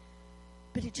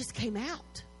 But it just came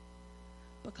out.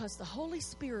 Because the Holy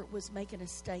Spirit was making a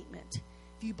statement.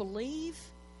 If you believe,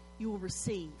 you will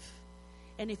receive.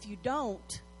 And if you don't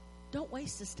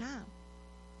waste this time.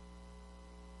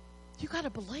 You got to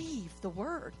believe the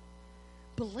word.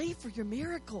 Believe for your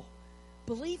miracle.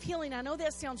 Believe healing. I know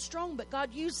that sounds strong, but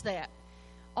God used that.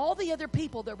 All the other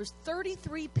people, there was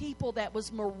 33 people that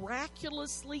was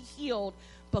miraculously healed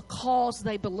because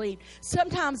they believed.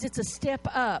 Sometimes it's a step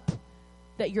up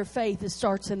that your faith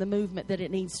starts in the movement that it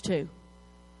needs to.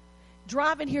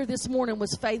 Driving here this morning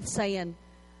was faith saying,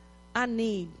 I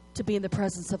need to be in the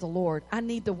presence of the Lord. I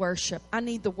need the worship. I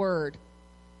need the word.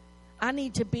 I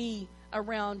need to be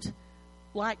around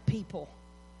like people.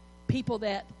 People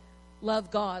that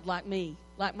love God like me,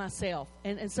 like myself.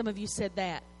 And some of you said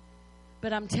that.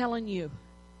 But I'm telling you,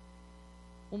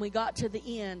 when we got to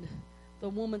the end, the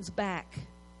woman's back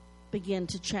began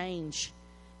to change.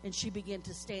 And she began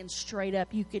to stand straight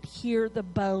up. You could hear the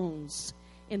bones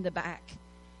in the back.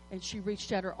 And she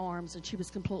reached out her arms, and she was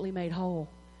completely made whole.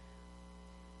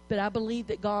 But I believe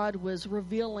that God was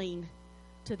revealing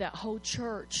to that whole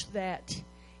church that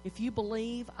if you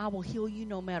believe, I will heal you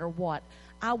no matter what.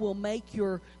 I will make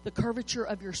the curvature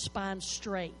of your spine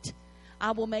straight.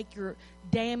 I will make your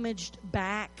damaged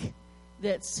back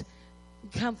that's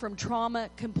come from trauma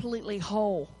completely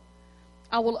whole.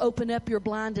 I will open up your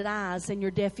blinded eyes and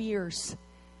your deaf ears.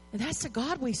 And that's the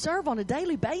God we serve on a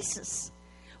daily basis.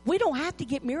 We don't have to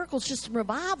get miracles just in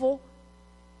revival.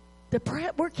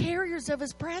 We're carriers of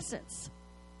His presence.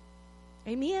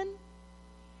 Amen?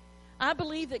 I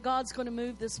believe that God's going to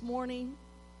move this morning,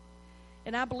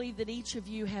 and I believe that each of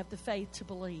you have the faith to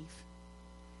believe.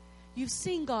 You've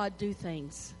seen God do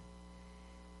things,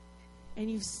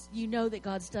 and you know that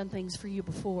God's done things for you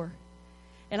before.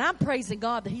 And I'm praising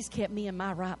God that He's kept me in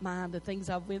my right mind, the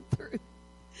things I've went through.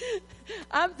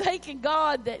 I'm thanking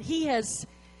God that He has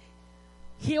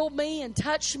healed me and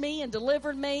touched me and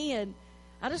delivered me, and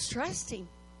I just trust Him.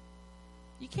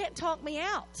 You can't talk me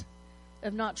out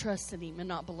of not trusting Him and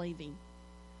not believing.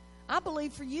 I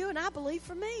believe for you and I believe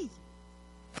for me.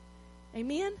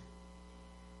 Amen?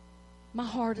 My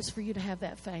heart is for you to have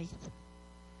that faith,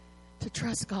 to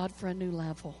trust God for a new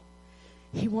level.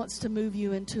 He wants to move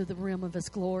you into the realm of His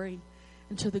glory,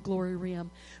 into the glory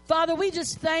realm. Father, we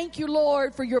just thank you,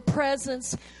 Lord, for your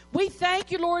presence. We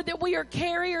thank you, Lord, that we are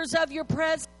carriers of your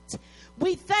presence.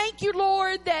 We thank you,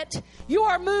 Lord, that you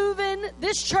are moving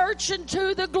this church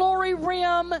into the glory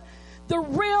realm, the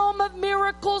realm of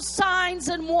miracles, signs,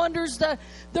 and wonders, the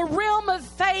realm of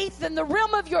faith and the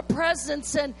realm of your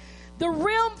presence, and the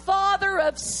realm, Father,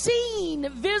 of seeing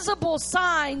visible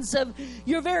signs of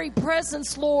your very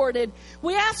presence, Lord. And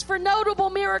we ask for notable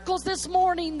miracles this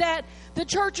morning, that the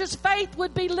church's faith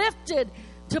would be lifted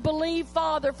to believe,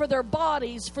 Father, for their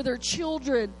bodies, for their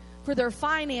children, for their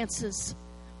finances,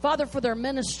 Father, for their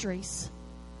ministries.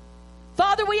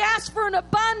 Father, we ask for an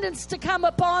abundance to come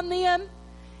upon them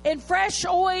in fresh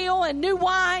oil and new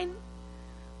wine.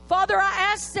 Father,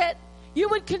 I ask that you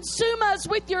would consume us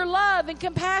with your love and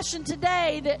compassion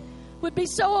today, that would be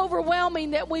so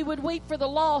overwhelming that we would weep for the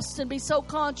lost and be so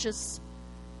conscious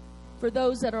for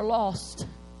those that are lost.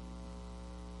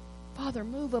 Father,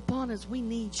 move upon us. We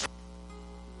need you.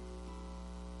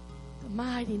 In the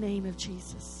mighty name of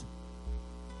Jesus.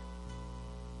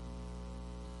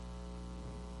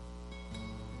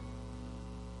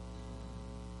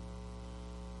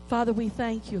 Father, we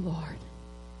thank you, Lord.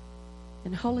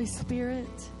 And Holy Spirit,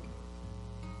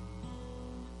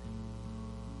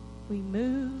 we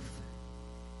move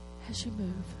as you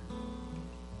move.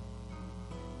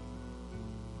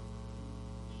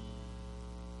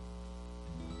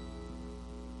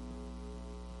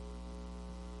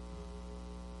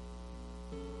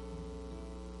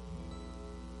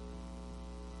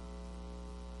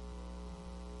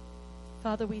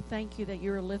 Father, we thank you that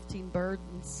you're lifting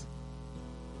burdens,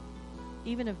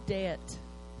 even of debt,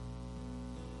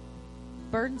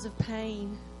 burdens of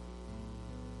pain.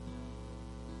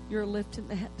 You're lifting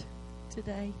that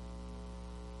today.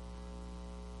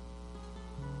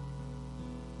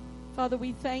 Father,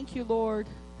 we thank you, Lord,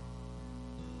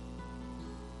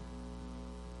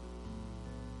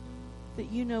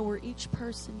 that you know where each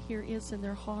person here is in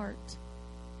their heart.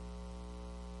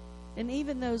 And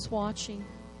even those watching,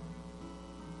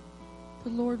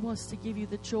 the Lord wants to give you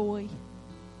the joy,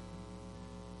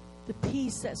 the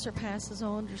peace that surpasses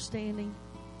all understanding.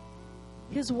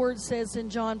 His word says in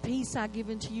John, peace I give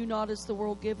unto you, not as the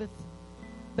world giveth,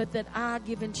 but that I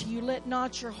give unto you. Let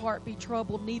not your heart be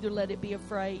troubled, neither let it be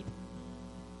afraid.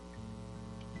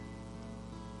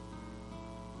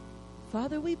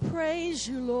 Father, we praise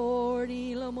you, Lord,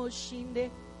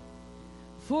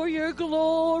 for your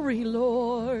glory,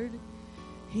 Lord.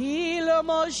 We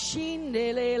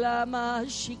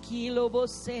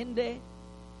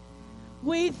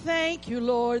thank you,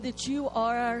 Lord, that you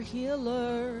are our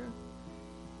healer.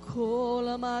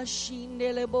 Kola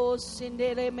mashindele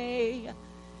bosindele me,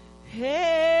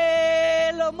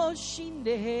 hello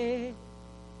moshinde,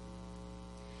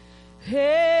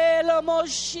 hello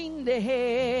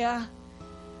moshinde.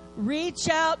 Reach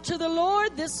out to the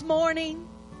Lord this morning.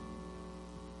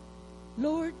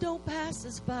 Lord, don't pass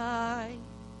us by.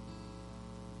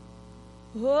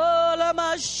 Kola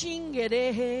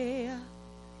mashinde.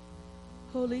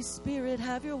 Holy Spirit,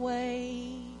 have your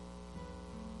way.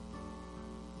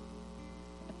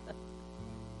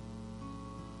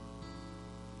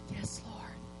 Yes,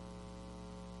 Lord.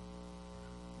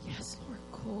 Yes, Lord.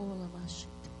 Kola mashinde.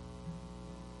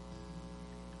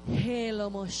 Hela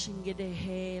moshingede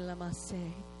hela mase.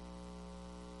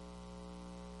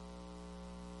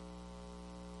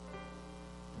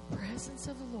 The presence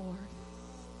of the Lord.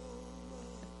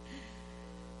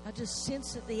 I just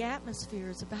sense that the atmosphere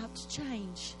is about to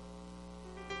change.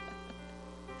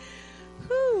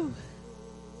 Whew.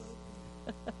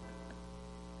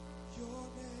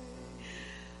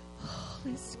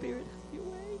 Holy Spirit, have your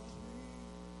way.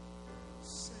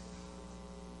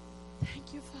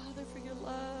 Thank you, Father, for your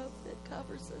love that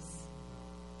covers us.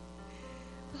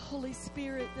 The Holy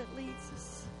Spirit that leads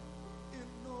us.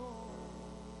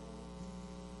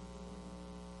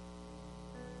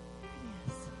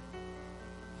 Yes.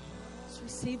 Just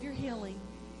receive your healing.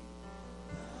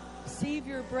 Receive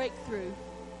your breakthrough.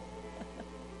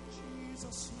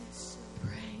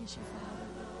 Praise you,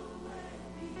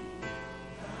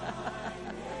 Father.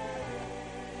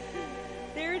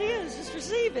 There it is. Just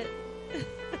receive it.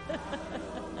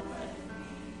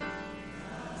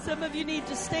 Some of you need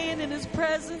to stand in His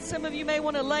presence. Some of you may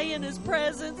want to lay in His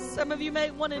presence. Some of you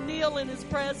may want to kneel in His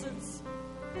presence.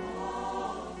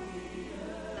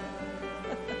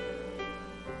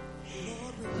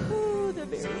 Ooh, the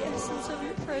very essence of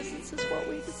your presence is what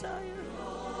we desire.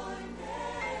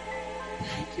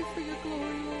 Thank you for your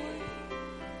glory, Lord.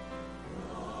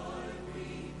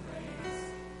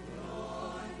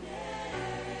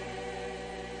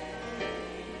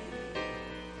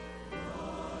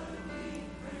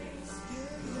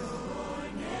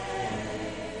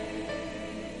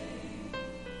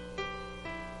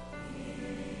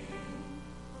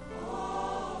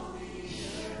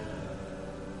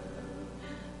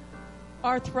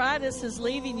 Arthritis is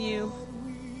leaving you.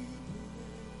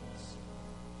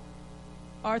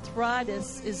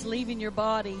 Arthritis is leaving your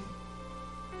body.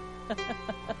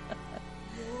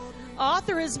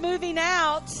 Author is moving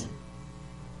out.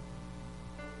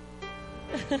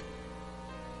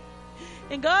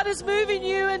 And God is moving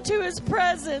you into His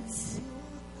presence.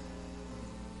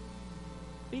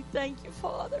 We thank you,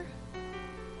 Father.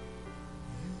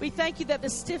 We thank you that the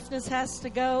stiffness has to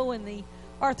go and the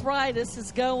arthritis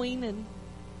is going and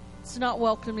it's not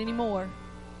welcome anymore.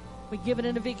 We give it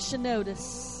an eviction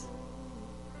notice.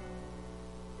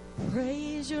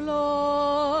 Praise you,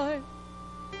 Lord,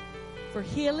 for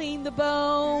healing the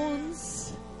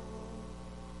bones.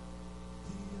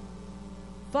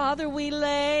 Father, we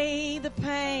lay the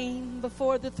pain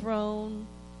before the throne.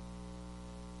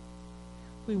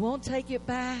 We won't take it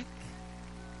back.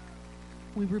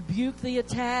 We rebuke the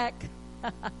attack.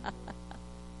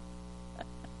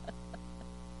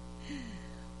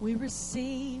 We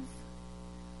receive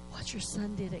what your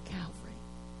Son did at Calvary.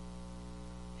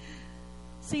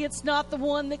 See, it's not the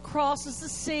one that crosses the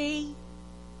sea.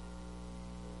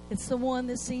 It's the one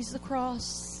that sees the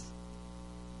cross.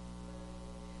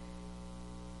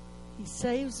 He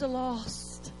saves the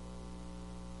lost.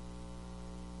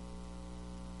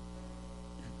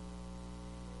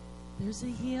 There's a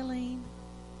healing.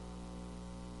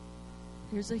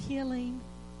 There's a healing.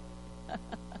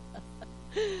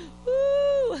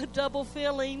 Woo, a double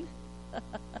filling.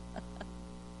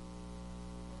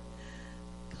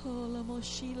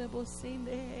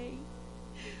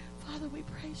 Father, we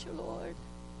praise you, Lord.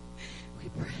 We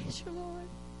praise you, Lord.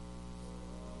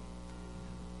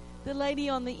 The lady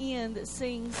on the end that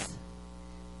sings,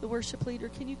 the worship leader,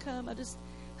 can you come? I just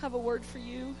have a word for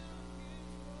you.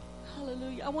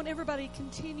 Hallelujah. I want everybody to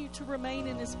continue to remain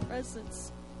in His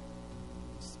presence.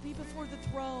 Just be before the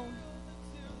throne.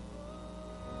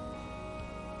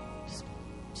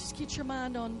 Just get your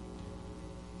mind on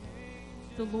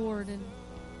the Lord and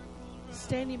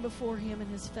standing before Him in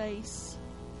His face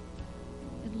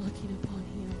and looking upon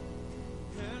Him.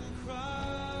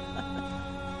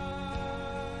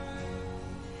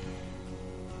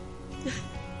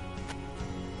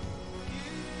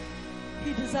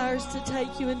 He desires to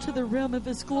take you into the realm of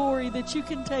His glory that you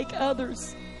can take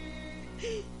others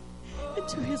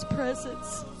into His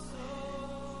presence.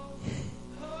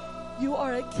 You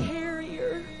are a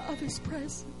carrier of His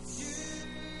presence.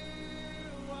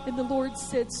 And the Lord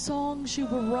said, songs you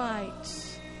will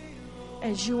write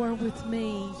as you are with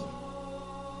me.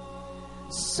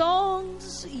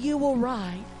 Songs you will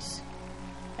write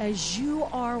as you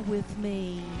are with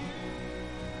me.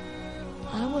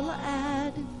 I will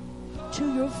add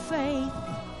to your faith,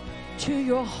 to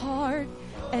your heart,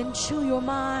 and to your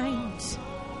mind.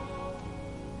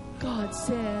 God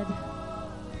said,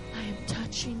 I am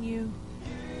touching you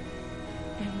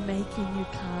and making you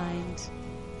kind.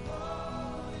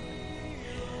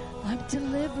 I'm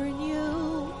delivering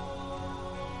you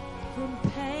from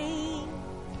pain.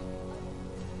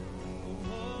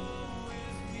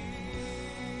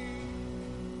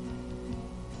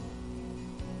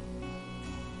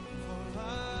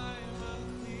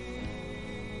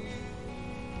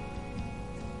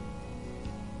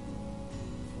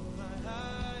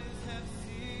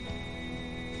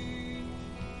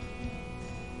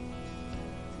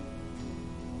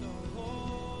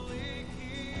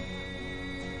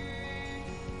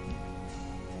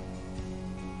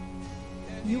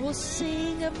 You will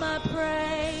sing of my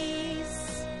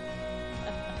praise,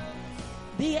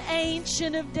 the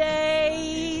Ancient of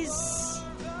Days.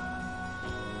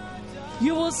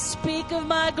 You will speak of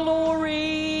my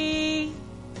glory,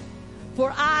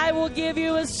 for I will give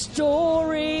you a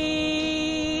story.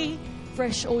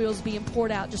 Fresh oil is being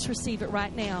poured out. Just receive it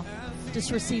right now.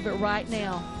 Just receive it right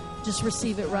now. Just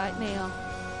receive it right now.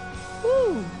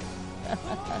 Woo.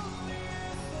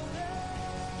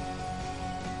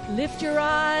 Lift your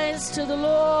eyes to the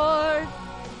Lord.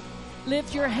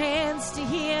 Lift your hands to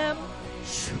Him.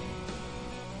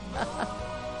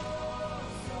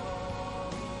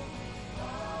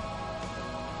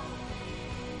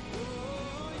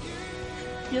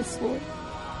 Yes, Lord.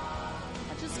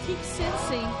 I just keep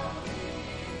sensing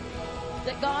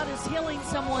that God is healing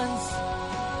someone's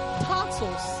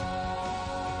tonsils.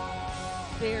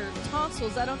 Their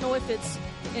tonsils. I don't know if it's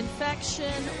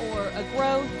infection or a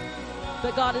growth,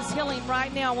 but God is healing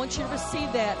right now. I want you to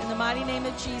receive that in the mighty name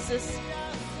of Jesus.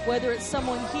 Whether it's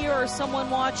someone here or someone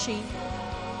watching,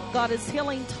 God is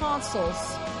healing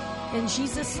tonsils. In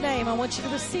Jesus' name, I want you to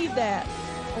receive that.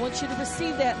 I want you to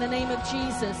receive that in the name of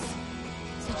Jesus.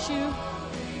 Is it you?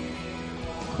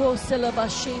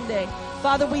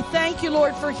 Father, we thank you,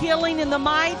 Lord, for healing in the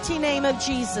mighty name of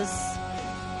Jesus.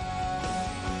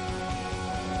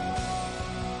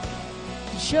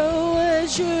 Show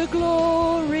us your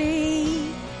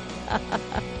glory.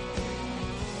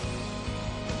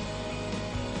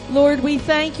 Lord, we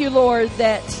thank you, Lord,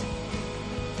 that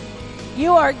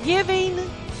you are giving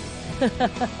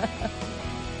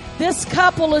this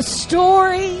couple a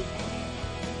story.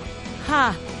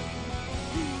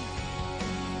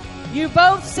 You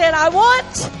both said, I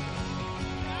want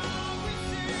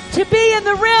to be in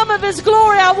the realm of His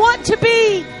glory. I want to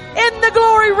be in the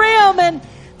glory realm. And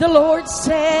the Lord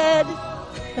said,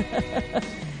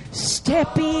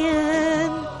 step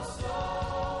in.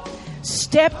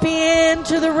 Step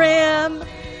into the realm.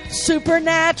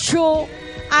 Supernatural.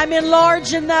 I'm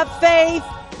enlarging that faith.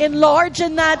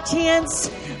 Enlarging that tense.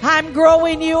 I'm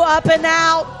growing you up and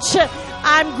out.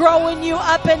 I'm growing you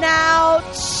up and out.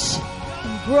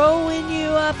 I'm growing you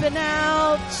up and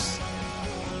out.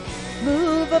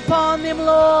 Move upon them,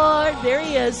 Lord. There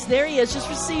He is. There He is. Just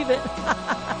receive it.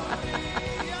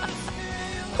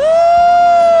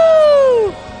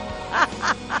 Woo!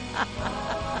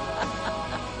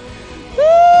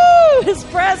 Woo! His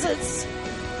presence.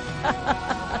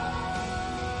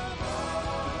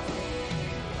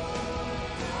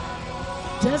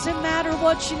 Doesn't matter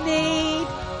what you need.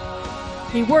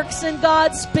 He works in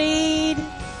God's speed.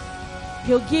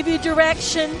 He'll give you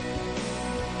direction.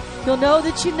 He'll know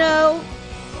that you know.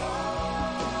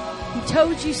 He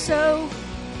told you so.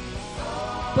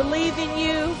 Believe in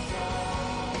you.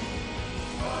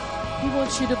 He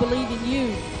wants you to believe in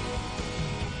you.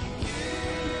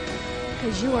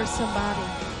 Because you are somebody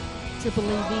to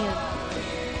believe in.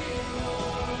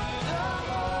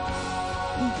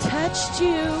 He touched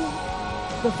you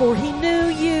before He knew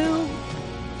you.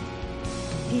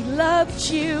 He loved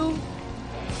you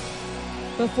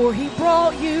before He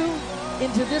brought you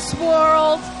into this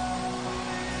world.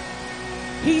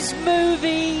 He's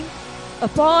moving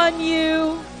upon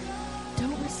you.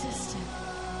 Don't resist Him.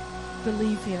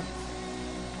 Believe Him.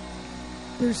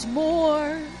 There's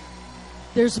more.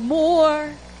 There's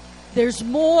more. There's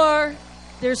more.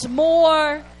 There's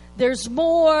more. There's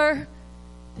more.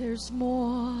 There's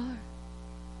more.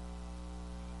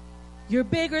 You're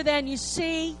bigger than you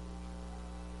see.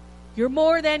 You're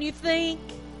more than you think.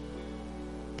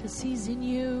 Because He's in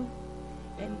you.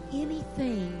 And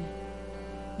anything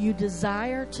you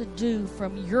desire to do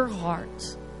from your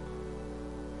heart,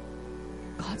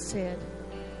 God said,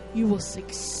 you will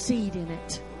succeed in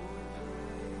it.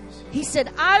 He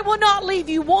said, I will not leave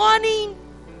you wanting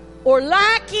or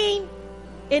lacking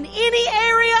in any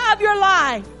area of your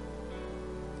life.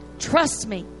 Trust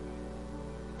me.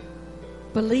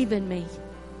 Believe in me.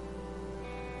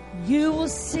 You will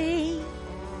see.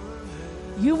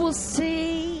 You will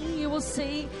see. You will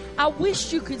see. I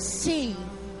wish you could see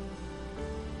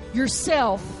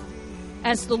yourself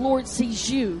as the Lord sees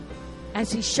you,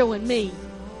 as He's showing me.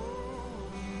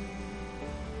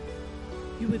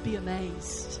 You would be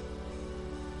amazed.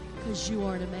 Because you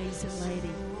are an amazing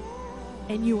lady.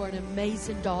 And you are an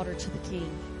amazing daughter to the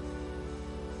King.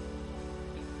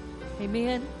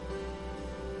 Amen.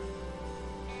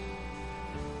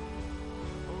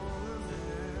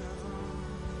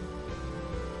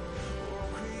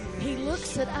 He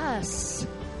looks at us,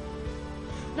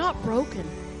 not broken.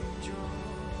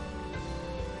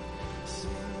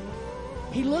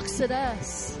 He looks at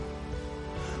us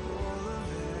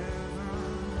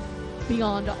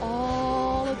beyond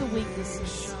all of the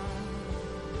weaknesses.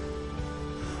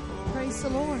 Praise the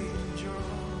Lord.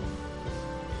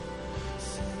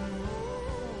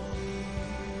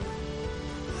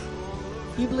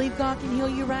 You believe God can heal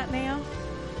you right now?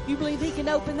 You believe He can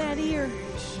open that ear?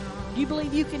 You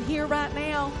believe you can hear right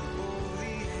now?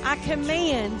 I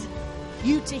command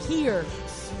you to hear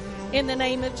in the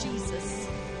name of Jesus.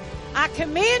 I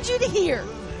command you to hear.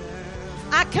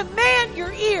 I command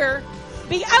your ear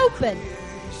be open.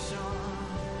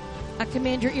 I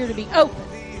command your ear to be open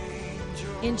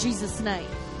in Jesus' name.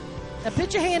 Now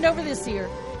put your hand over this ear.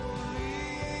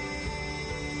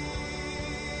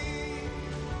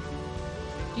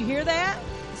 Do you hear that?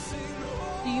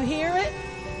 Do you hear it?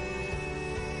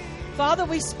 Father,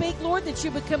 we speak, Lord, that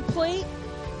you would complete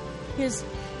his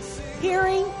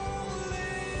hearing,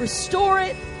 restore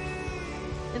it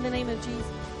in the name of Jesus.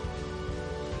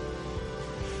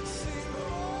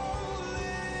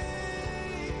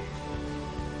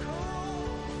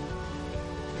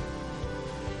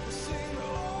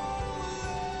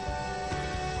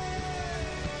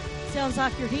 Sounds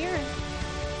like you're hearing.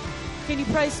 Can you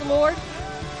praise the Lord?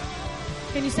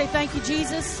 Can you say, thank you,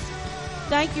 Jesus?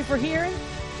 Thank you for hearing.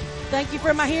 Thank you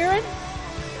for my hearing.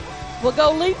 We'll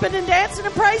go leaping and dancing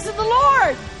and praising the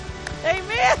Lord.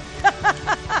 Amen.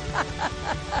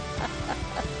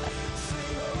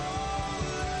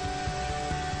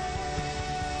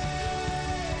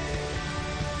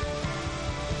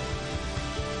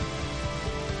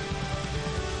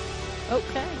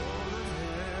 Okay.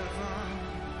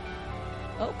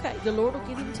 Okay, the Lord will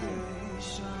get him too.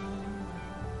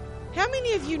 How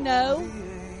many of you know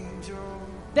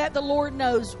that the Lord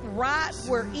knows right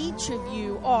where each of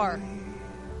you are?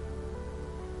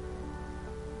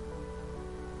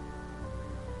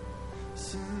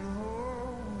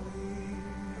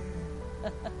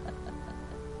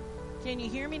 Can you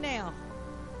hear me now?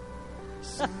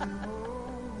 Hallelujah.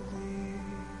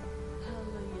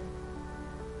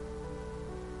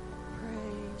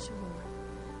 Praise you, Lord.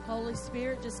 Holy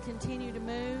Spirit, just continue to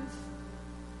move.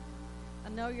 I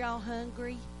know you're all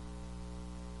hungry,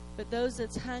 but those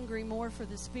that's hungry more for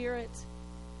the Spirit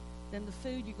than the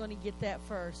food, you're going to get that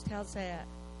first. How's that?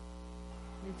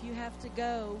 And if you have to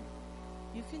go,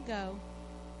 you can go.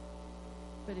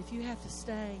 But if you have to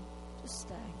stay, just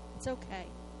stay. It's okay.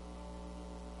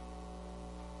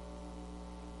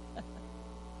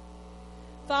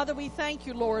 Father, we thank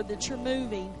you, Lord, that you're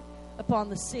moving upon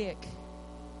the sick.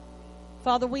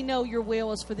 Father, we know your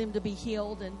will is for them to be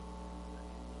healed. And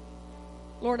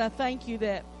Lord, I thank you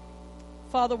that,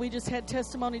 Father, we just had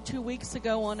testimony 2 weeks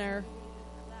ago on our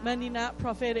Monday night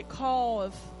prophetic call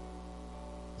of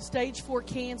stage 4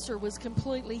 cancer was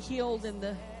completely healed, and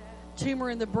the tumor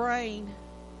in the brain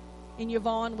in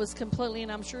Yvonne was completely,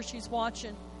 and I'm sure she's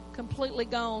watching, completely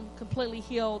gone, completely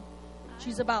healed.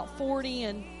 She's about 40,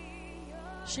 and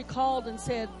she called and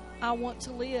said, I want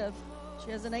to live. She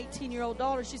has an 18-year-old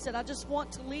daughter. She said, I just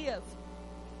want to live.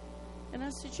 And I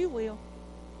said, you will.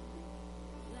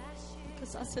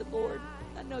 Because I said, Lord,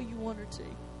 I know you want her to.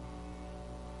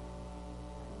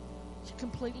 She's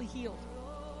completely healed.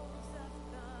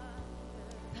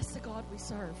 That's the God we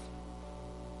serve.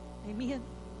 Amen.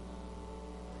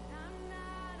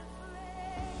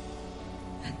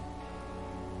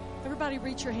 Everybody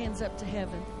reach your hands up to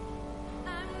heaven.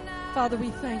 Father, we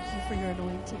thank you for your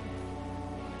anointing.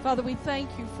 Father, we thank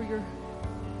you for your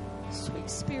sweet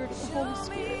spirit of the Holy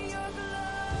Spirit.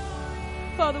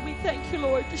 Father, we thank you,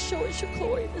 Lord, to show us your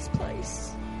glory in this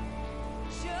place.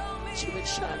 That you would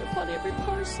shine upon every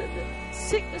person, that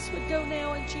sickness would go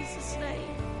now in Jesus'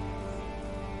 name.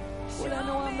 Lord, I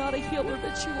know I'm not a healer,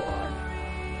 but you are.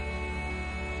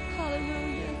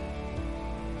 Hallelujah.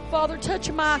 Father,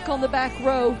 touch Mike on the back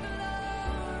row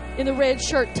in the red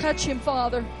shirt. Touch him,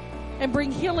 Father, and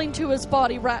bring healing to his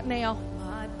body right now.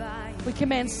 We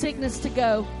command sickness to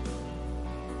go.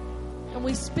 And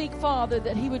we speak, Father,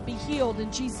 that he would be healed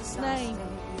in Jesus' name.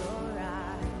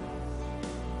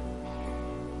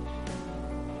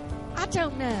 I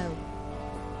don't know.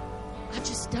 I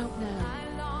just don't know.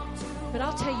 But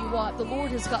I'll tell you what, the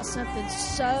Lord has got something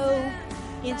so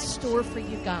in store for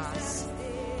you guys.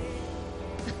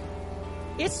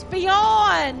 It's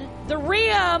beyond the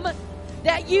rim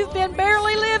that you've been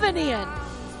barely living in.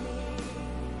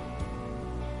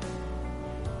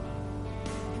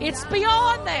 It's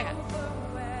beyond that.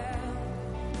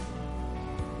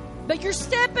 But you're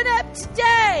stepping up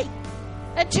today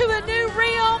into a new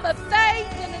realm of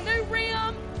faith and a new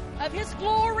realm of His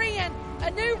glory and a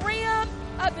new realm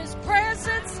of His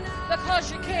presence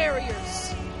because you're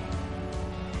carriers.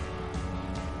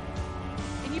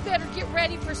 And you better get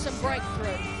ready for some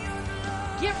breakthrough.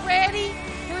 Get ready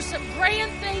for some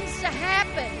grand things to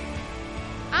happen.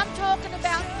 I'm talking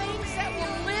about things that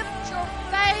will lift your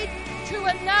faith to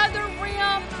another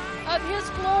realm of His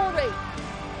glory.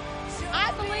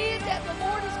 I believe that the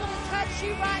Lord is going to touch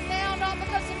you right now, not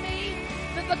because of me,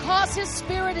 but because His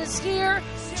Spirit is here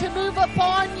to move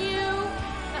upon you.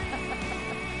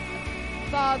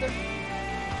 Father,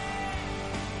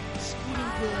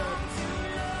 and good.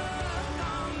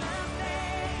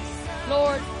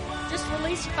 Lord, just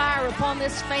release fire upon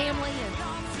this family and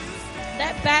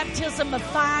that baptism of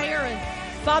fire and,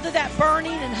 Father, that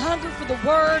burning and hunger for the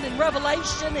Word and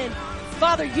revelation. And,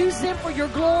 Father, use them for your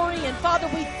glory. And, Father,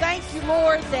 we thank you,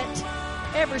 Lord, that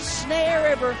every snare,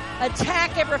 every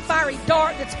attack, every fiery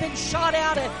dart that's been shot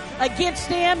out against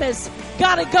them has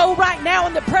got to go right now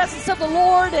in the presence of the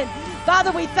Lord. And,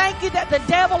 Father, we thank you that the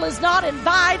devil is not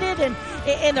invited in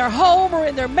their home or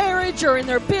in their marriage or in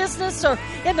their business or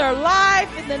in their life.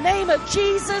 In the name of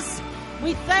Jesus,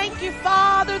 we thank you,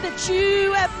 Father, that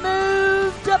you have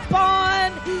moved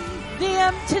upon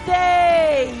them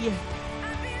today.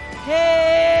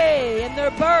 Hey, and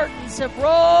their burdens have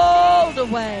rolled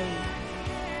away.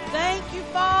 Thank you,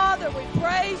 Father. We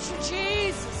praise you,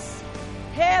 Jesus.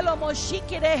 Hello,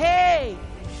 Moshikere, hey.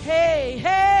 Hey,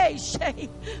 hey, shay.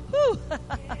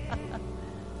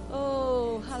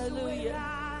 Oh, hallelujah.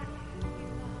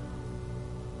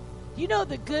 You know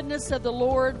the goodness of the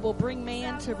Lord will bring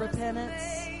man to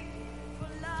repentance.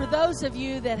 For those of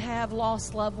you that have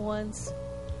lost loved ones,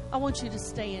 I want you to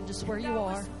stand just where you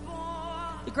are.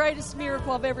 The greatest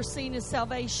miracle I've ever seen is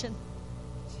salvation.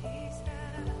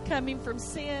 Coming from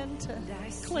sin to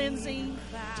cleansing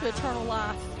to eternal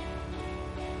life.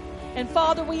 And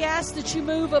Father, we ask that you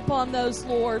move upon those,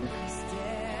 Lord,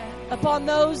 upon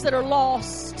those that are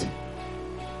lost,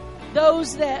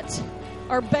 those that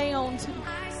are bound,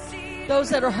 those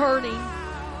that are hurting.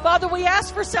 Father, we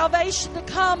ask for salvation to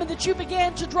come and that you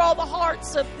begin to draw the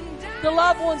hearts of the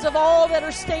loved ones of all that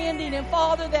are standing. And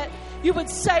Father, that you would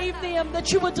save them,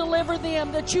 that you would deliver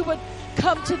them, that you would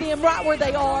come to them right where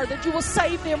they are, that you will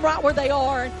save them right where they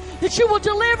are, and that you will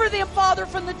deliver them, Father,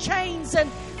 from the chains and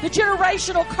the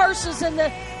generational curses and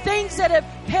the things that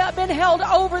have been held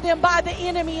over them by the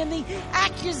enemy and the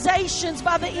accusations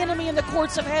by the enemy in the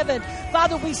courts of heaven.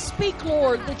 Father, we speak,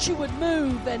 Lord, that you would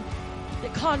move and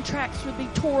that contracts would be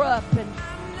tore up, and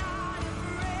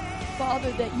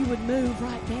Father, that you would move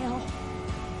right now.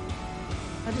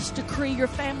 I just decree your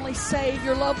family saved,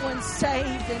 your loved ones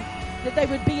saved, and that they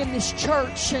would be in this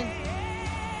church. And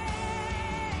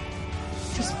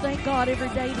just thank God every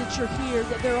day that you're here,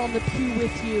 that they're on the pew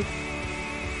with you.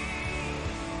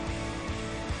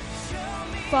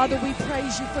 Father, we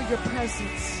praise you for your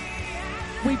presence.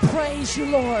 We praise you,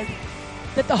 Lord,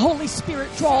 that the Holy Spirit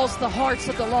draws the hearts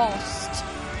of the lost.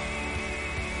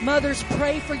 Mothers,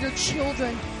 pray for your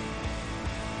children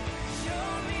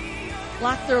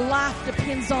like their life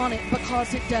depends on it,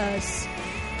 because it does.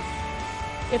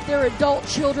 If they're adult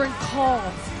children, call,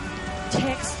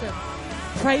 text them,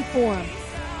 pray for them,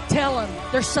 tell them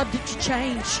they're subject to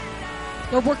change.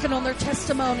 They're working on their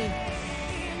testimony,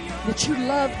 that you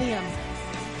love them.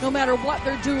 No matter what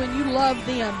they're doing, you love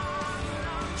them.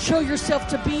 Show yourself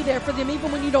to be there for them,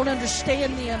 even when you don't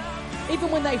understand them,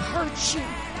 even when they hurt you,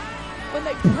 when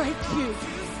they break you.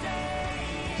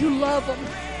 You love them.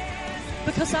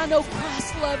 Because I know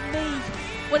Christ loved me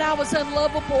when I was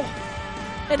unlovable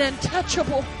and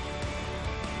untouchable.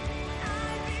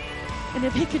 And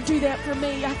if he can do that for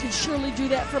me, I can surely do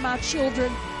that for my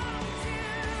children.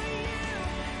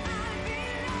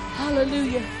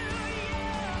 Hallelujah.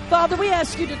 Father, we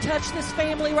ask you to touch this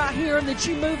family right here and that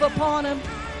you move upon them.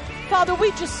 Father,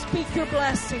 we just speak your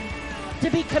blessing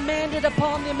to be commanded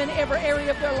upon them in every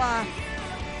area of their life.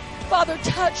 Father,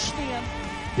 touch them.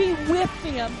 Be with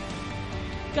them.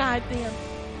 Guide them.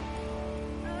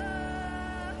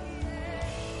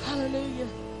 Hallelujah.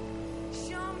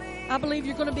 I believe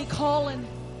you're going to be calling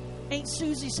Aunt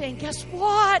Susie saying, guess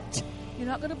what? You're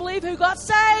not going to believe who got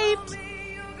saved.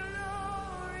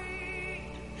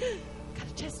 Got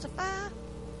to testify.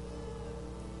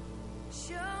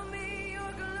 Show me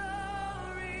your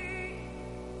glory.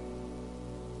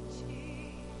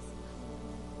 Jesus.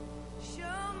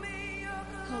 Show me your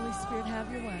glory. Holy Spirit, have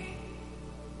your way.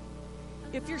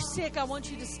 If you're sick, I want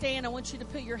you to stand. I want you to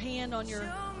put your hand on your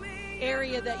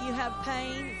area that you have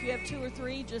pain. If you have 2 or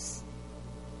 3, I'm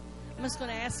just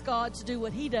going to ask God to do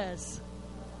what he does.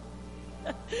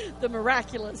 The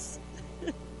miraculous.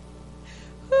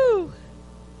 Whew.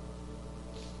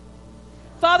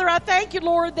 Father, I thank you,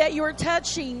 Lord, that you are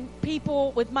touching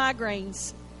people with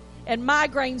migraines. And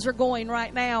migraines are going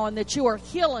right now, and that you are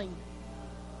healing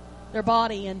their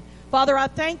body. And Father, I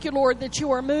thank you, Lord, that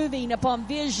you are moving upon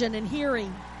vision and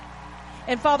hearing.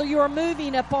 And Father, you are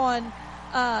moving upon,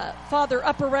 Father,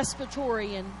 upper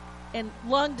respiratory and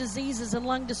lung diseases and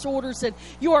lung disorders. And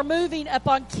you are moving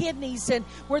upon kidneys, and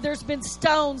where there's been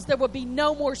stones, there will be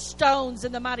no more stones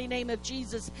in the mighty name of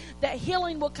Jesus. That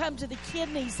healing will come to the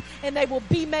kidneys and they will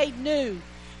be made new.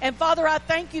 And Father, I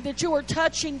thank you that you are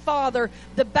touching, Father,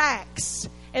 the backs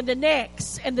and the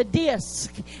necks and the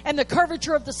disc and the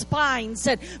curvature of the spines.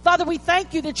 And Father, we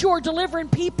thank you that you are delivering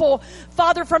people,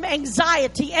 Father, from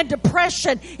anxiety and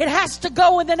depression. It has to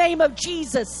go in the name of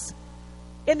Jesus.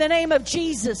 In the name of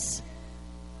Jesus.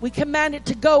 We command it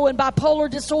to go. And bipolar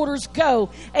disorders, go.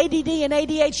 ADD and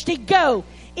ADHD, go.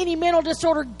 Any mental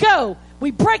disorder, go.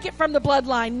 We break it from the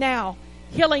bloodline now.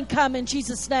 Healing come in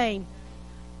Jesus' name.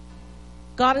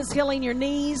 God is healing your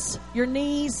knees.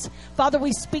 Father,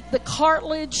 we speak the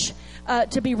cartilage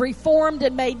to be reformed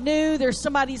and made new. There's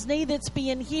somebody's knee that's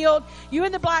being healed. You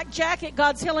in the black jacket,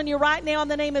 God's healing you right now in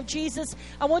the name of Jesus.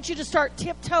 I want you to start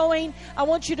tiptoeing. I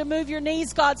want you to move your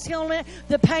knees. God's healing it.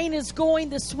 The pain is going.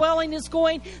 The swelling is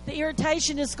going. The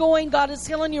irritation is going. God is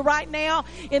healing you right now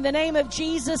in the name of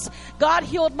Jesus. God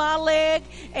healed my leg,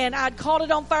 and I'd caught it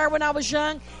on fire when I was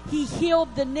young. He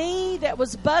healed the knee that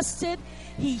was busted.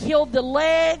 He healed the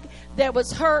leg that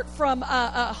was hurt from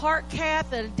a heart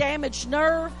cath and a damaged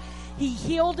nerve. He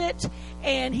healed it,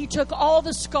 and he took all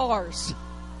the scars.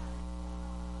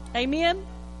 Amen?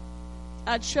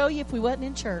 I'd show you if we wasn't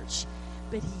in church.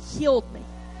 But he healed me,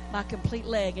 my complete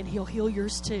leg, and he'll heal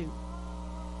yours too.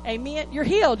 Amen? You're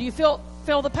healed. Do you feel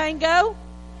the pain go?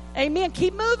 Amen.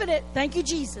 Keep moving it. Thank you,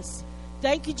 Jesus.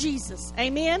 Thank you, Jesus.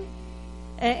 Amen?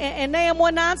 And Nahum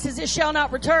 1:9 says, it shall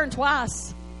not return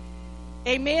twice.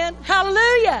 Amen.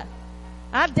 Hallelujah.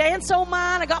 I dance on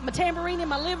mine. I got my tambourine in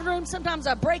my living room. Sometimes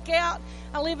I break out.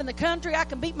 I live in the country. I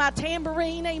can beat my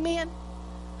tambourine. Amen.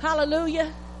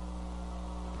 Hallelujah.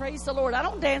 Praise the Lord. I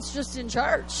don't dance just in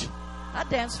church. I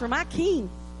dance for my King.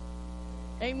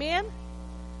 Amen.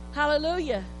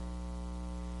 Hallelujah.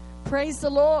 Praise the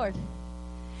Lord.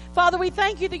 Father, we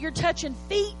thank you that you're touching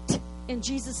feet in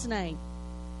Jesus' name.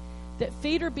 That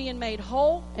feet are being made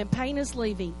whole and pain is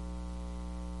leaving.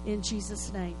 In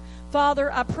Jesus' name.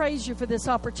 Father, I praise you for this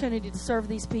opportunity to serve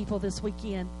these people this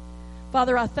weekend.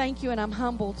 Father, I thank you and I'm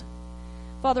humbled.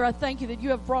 Father, I thank you that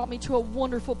you have brought me to a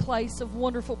wonderful place of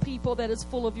wonderful people that is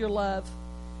full of your love.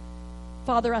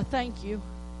 Father, I thank you.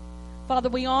 Father,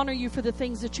 we honor you for the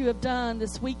things that you have done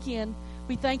this weekend.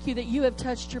 We thank you that you have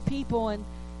touched your people, and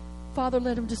Father,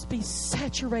 let them just be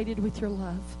saturated with your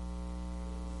love.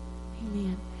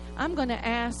 Amen. I'm going to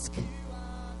ask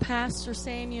Pastor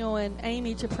Samuel and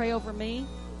Amy to pray over me,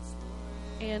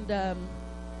 and I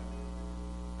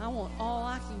want all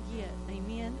I can get.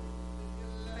 Amen.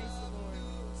 Praise the Lord.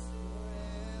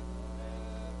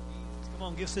 Come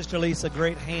on, give Sister Lisa a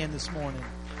great hand this morning.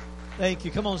 Thank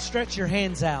you. Come on, stretch your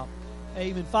hands out.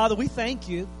 Amen. Father, we thank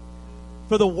you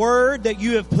for the word that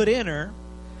you have put in her,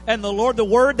 and the Lord, the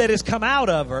word that has come out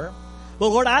of her. But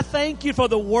Lord, I thank you for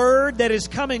the word that is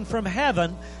coming from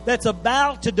heaven that's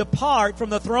about to depart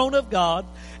from the throne of God.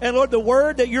 And Lord, the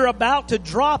word that you're about to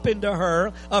drop into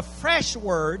her, a fresh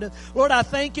word, Lord, I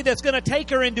thank you that's going to take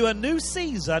her into a new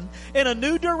season, in a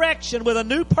new direction, with a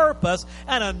new purpose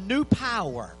and a new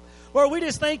power. Lord, we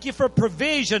just thank you for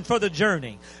provision for the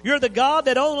journey. You're the God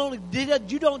that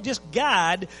you don't just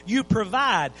guide, you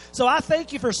provide. So I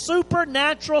thank you for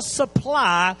supernatural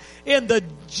supply in the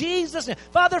Jesus name.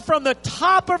 Father, from the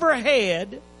top of her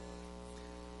head,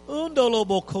 Holy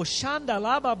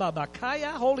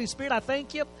Spirit, I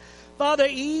thank you. Father,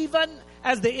 even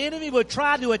as the enemy would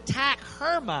try to attack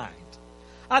her mind,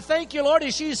 I thank you, Lord,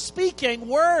 as she's speaking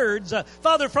words,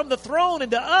 Father, from the throne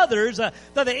into others, that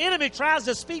the enemy tries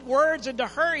to speak words into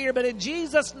her ear, but in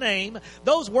Jesus' name,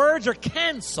 those words are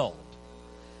canceled.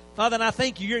 Father, and I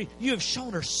thank you. You have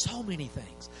shown her so many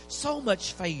things, so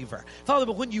much favor. Father,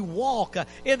 but when you walk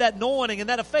in that anointing and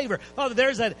that favor, Father,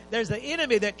 there's the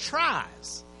enemy that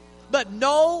tries, but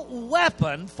no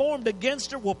weapon formed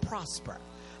against her will prosper.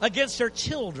 Against her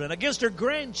children, against her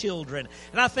grandchildren.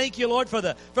 And I thank you, Lord, for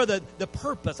the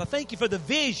purpose. I thank you for the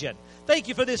vision. Thank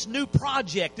you for this new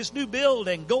project, this new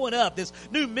building going up, this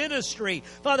new ministry.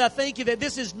 Father, I thank you that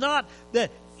this is not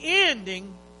the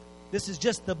ending. This is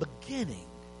just the beginning.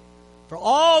 For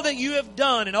all that you have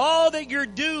done and all that you're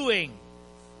doing,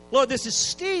 Lord, this is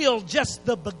still just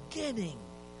the beginning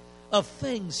of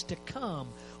things to come.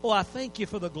 Oh, I thank you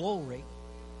for the glory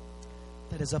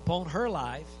that is upon her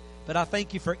life. But I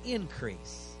thank you for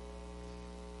increase.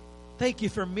 Thank you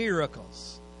for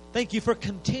miracles. Thank you for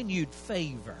continued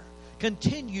favor,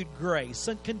 continued grace,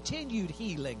 and continued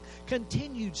healing,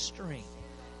 continued strength.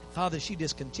 And Father, she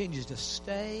just continues to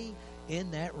stay in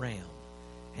that realm.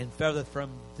 And Father, from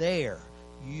there,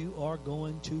 you are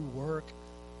going to work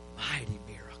mighty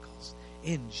miracles.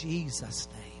 In Jesus'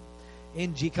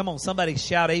 name. Come on, somebody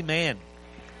shout amen.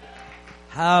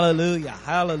 Hallelujah.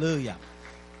 Hallelujah.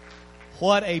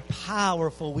 What a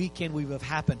powerful weekend we have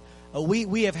happened.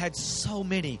 we have had so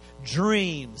many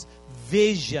dreams,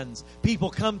 visions. People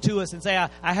come to us and say,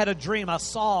 I had a dream. I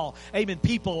saw, amen,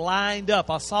 people lined up.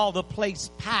 I saw the place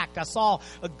packed. I saw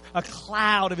a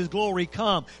cloud of His glory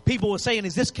come. People were saying,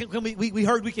 we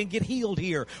heard we can get healed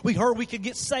here. We heard we can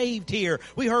get saved here.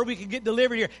 We heard we can get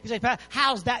delivered here. You say,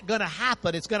 how's that going to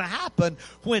happen? It's going to happen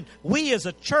when we as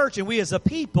a church and we as a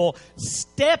people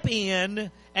step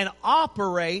in and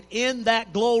operate in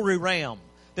that glory realm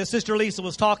that Sister Lisa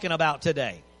was talking about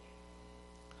today.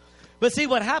 But see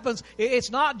what happens, it's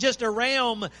not just a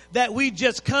realm that we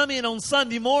just come in on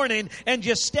Sunday morning and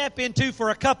just step into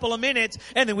for a couple of minutes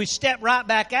and then we step right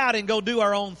back out and go do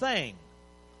our own thing.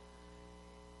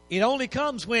 It only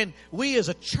comes when we as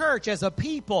a church, as a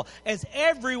people, as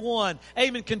everyone,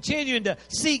 amen, continuing to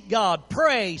seek God,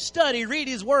 pray, study, read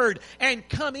His Word, and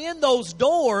come in those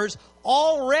doors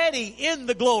already in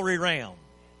the glory realm.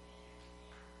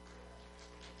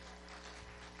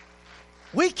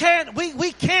 We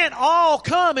can't all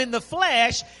come in the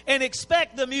flesh and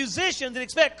expect the musicians and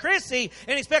expect Chrissy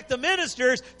and expect the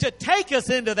ministers to take us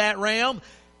into that realm.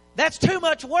 That's too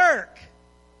much work.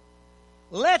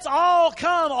 Let's all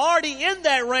come already in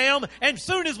that realm, and as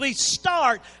soon as we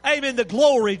start, amen, the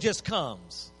glory just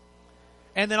comes.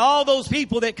 And then all those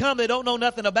people that come, they don't know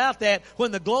nothing about that.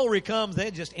 When the glory comes,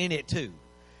 they're just in it too.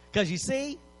 Because you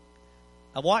see,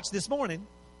 I watched this morning,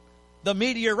 the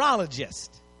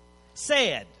meteorologist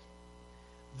said,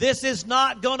 this is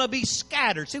not going to be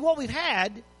scattered. See, what we've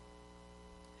had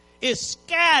is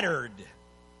scattered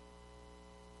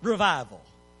revival.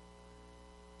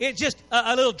 It's just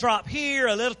a little drop here,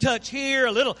 a little touch here,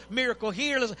 a little miracle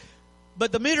here.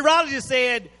 But the meteorologist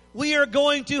said, we are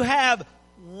going to have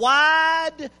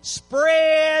widespread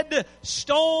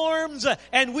storms,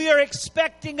 and we are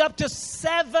expecting up to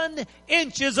 7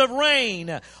 inches of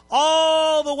rain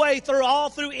all the way through, all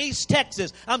through East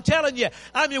Texas. I'm telling you,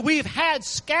 we've had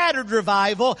scattered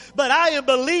revival, but I am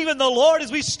believing the Lord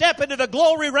as we step into the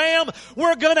glory realm,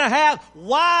 we're going to have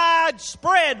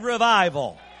widespread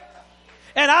revival.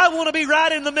 And I want to be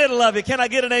right in the middle of it. Can I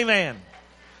get an amen?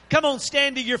 Come on,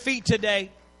 stand to your feet today.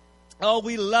 Oh,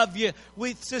 we love you.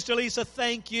 Sister Lisa,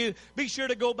 thank you. Be sure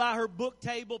to go by her book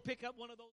table, pick up one of those.